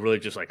really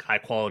just like high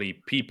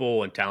quality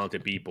people and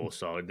talented people.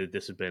 So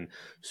this has been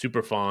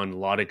super fun. A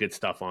lot of good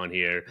stuff on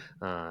here.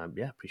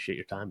 Yeah, appreciate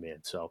your time, man.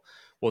 So,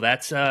 well,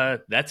 that's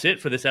it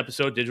for this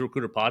episode, Digital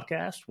Recruiter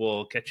Podcast.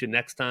 We'll catch you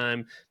next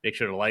time. Make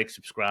sure to like,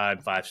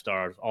 subscribe, 5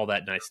 stars, all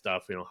that nice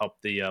stuff. Help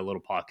the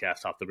little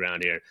podcast off the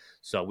ground here.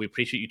 So we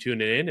appreciate you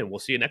tuning in, and we'll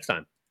see you next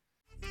time.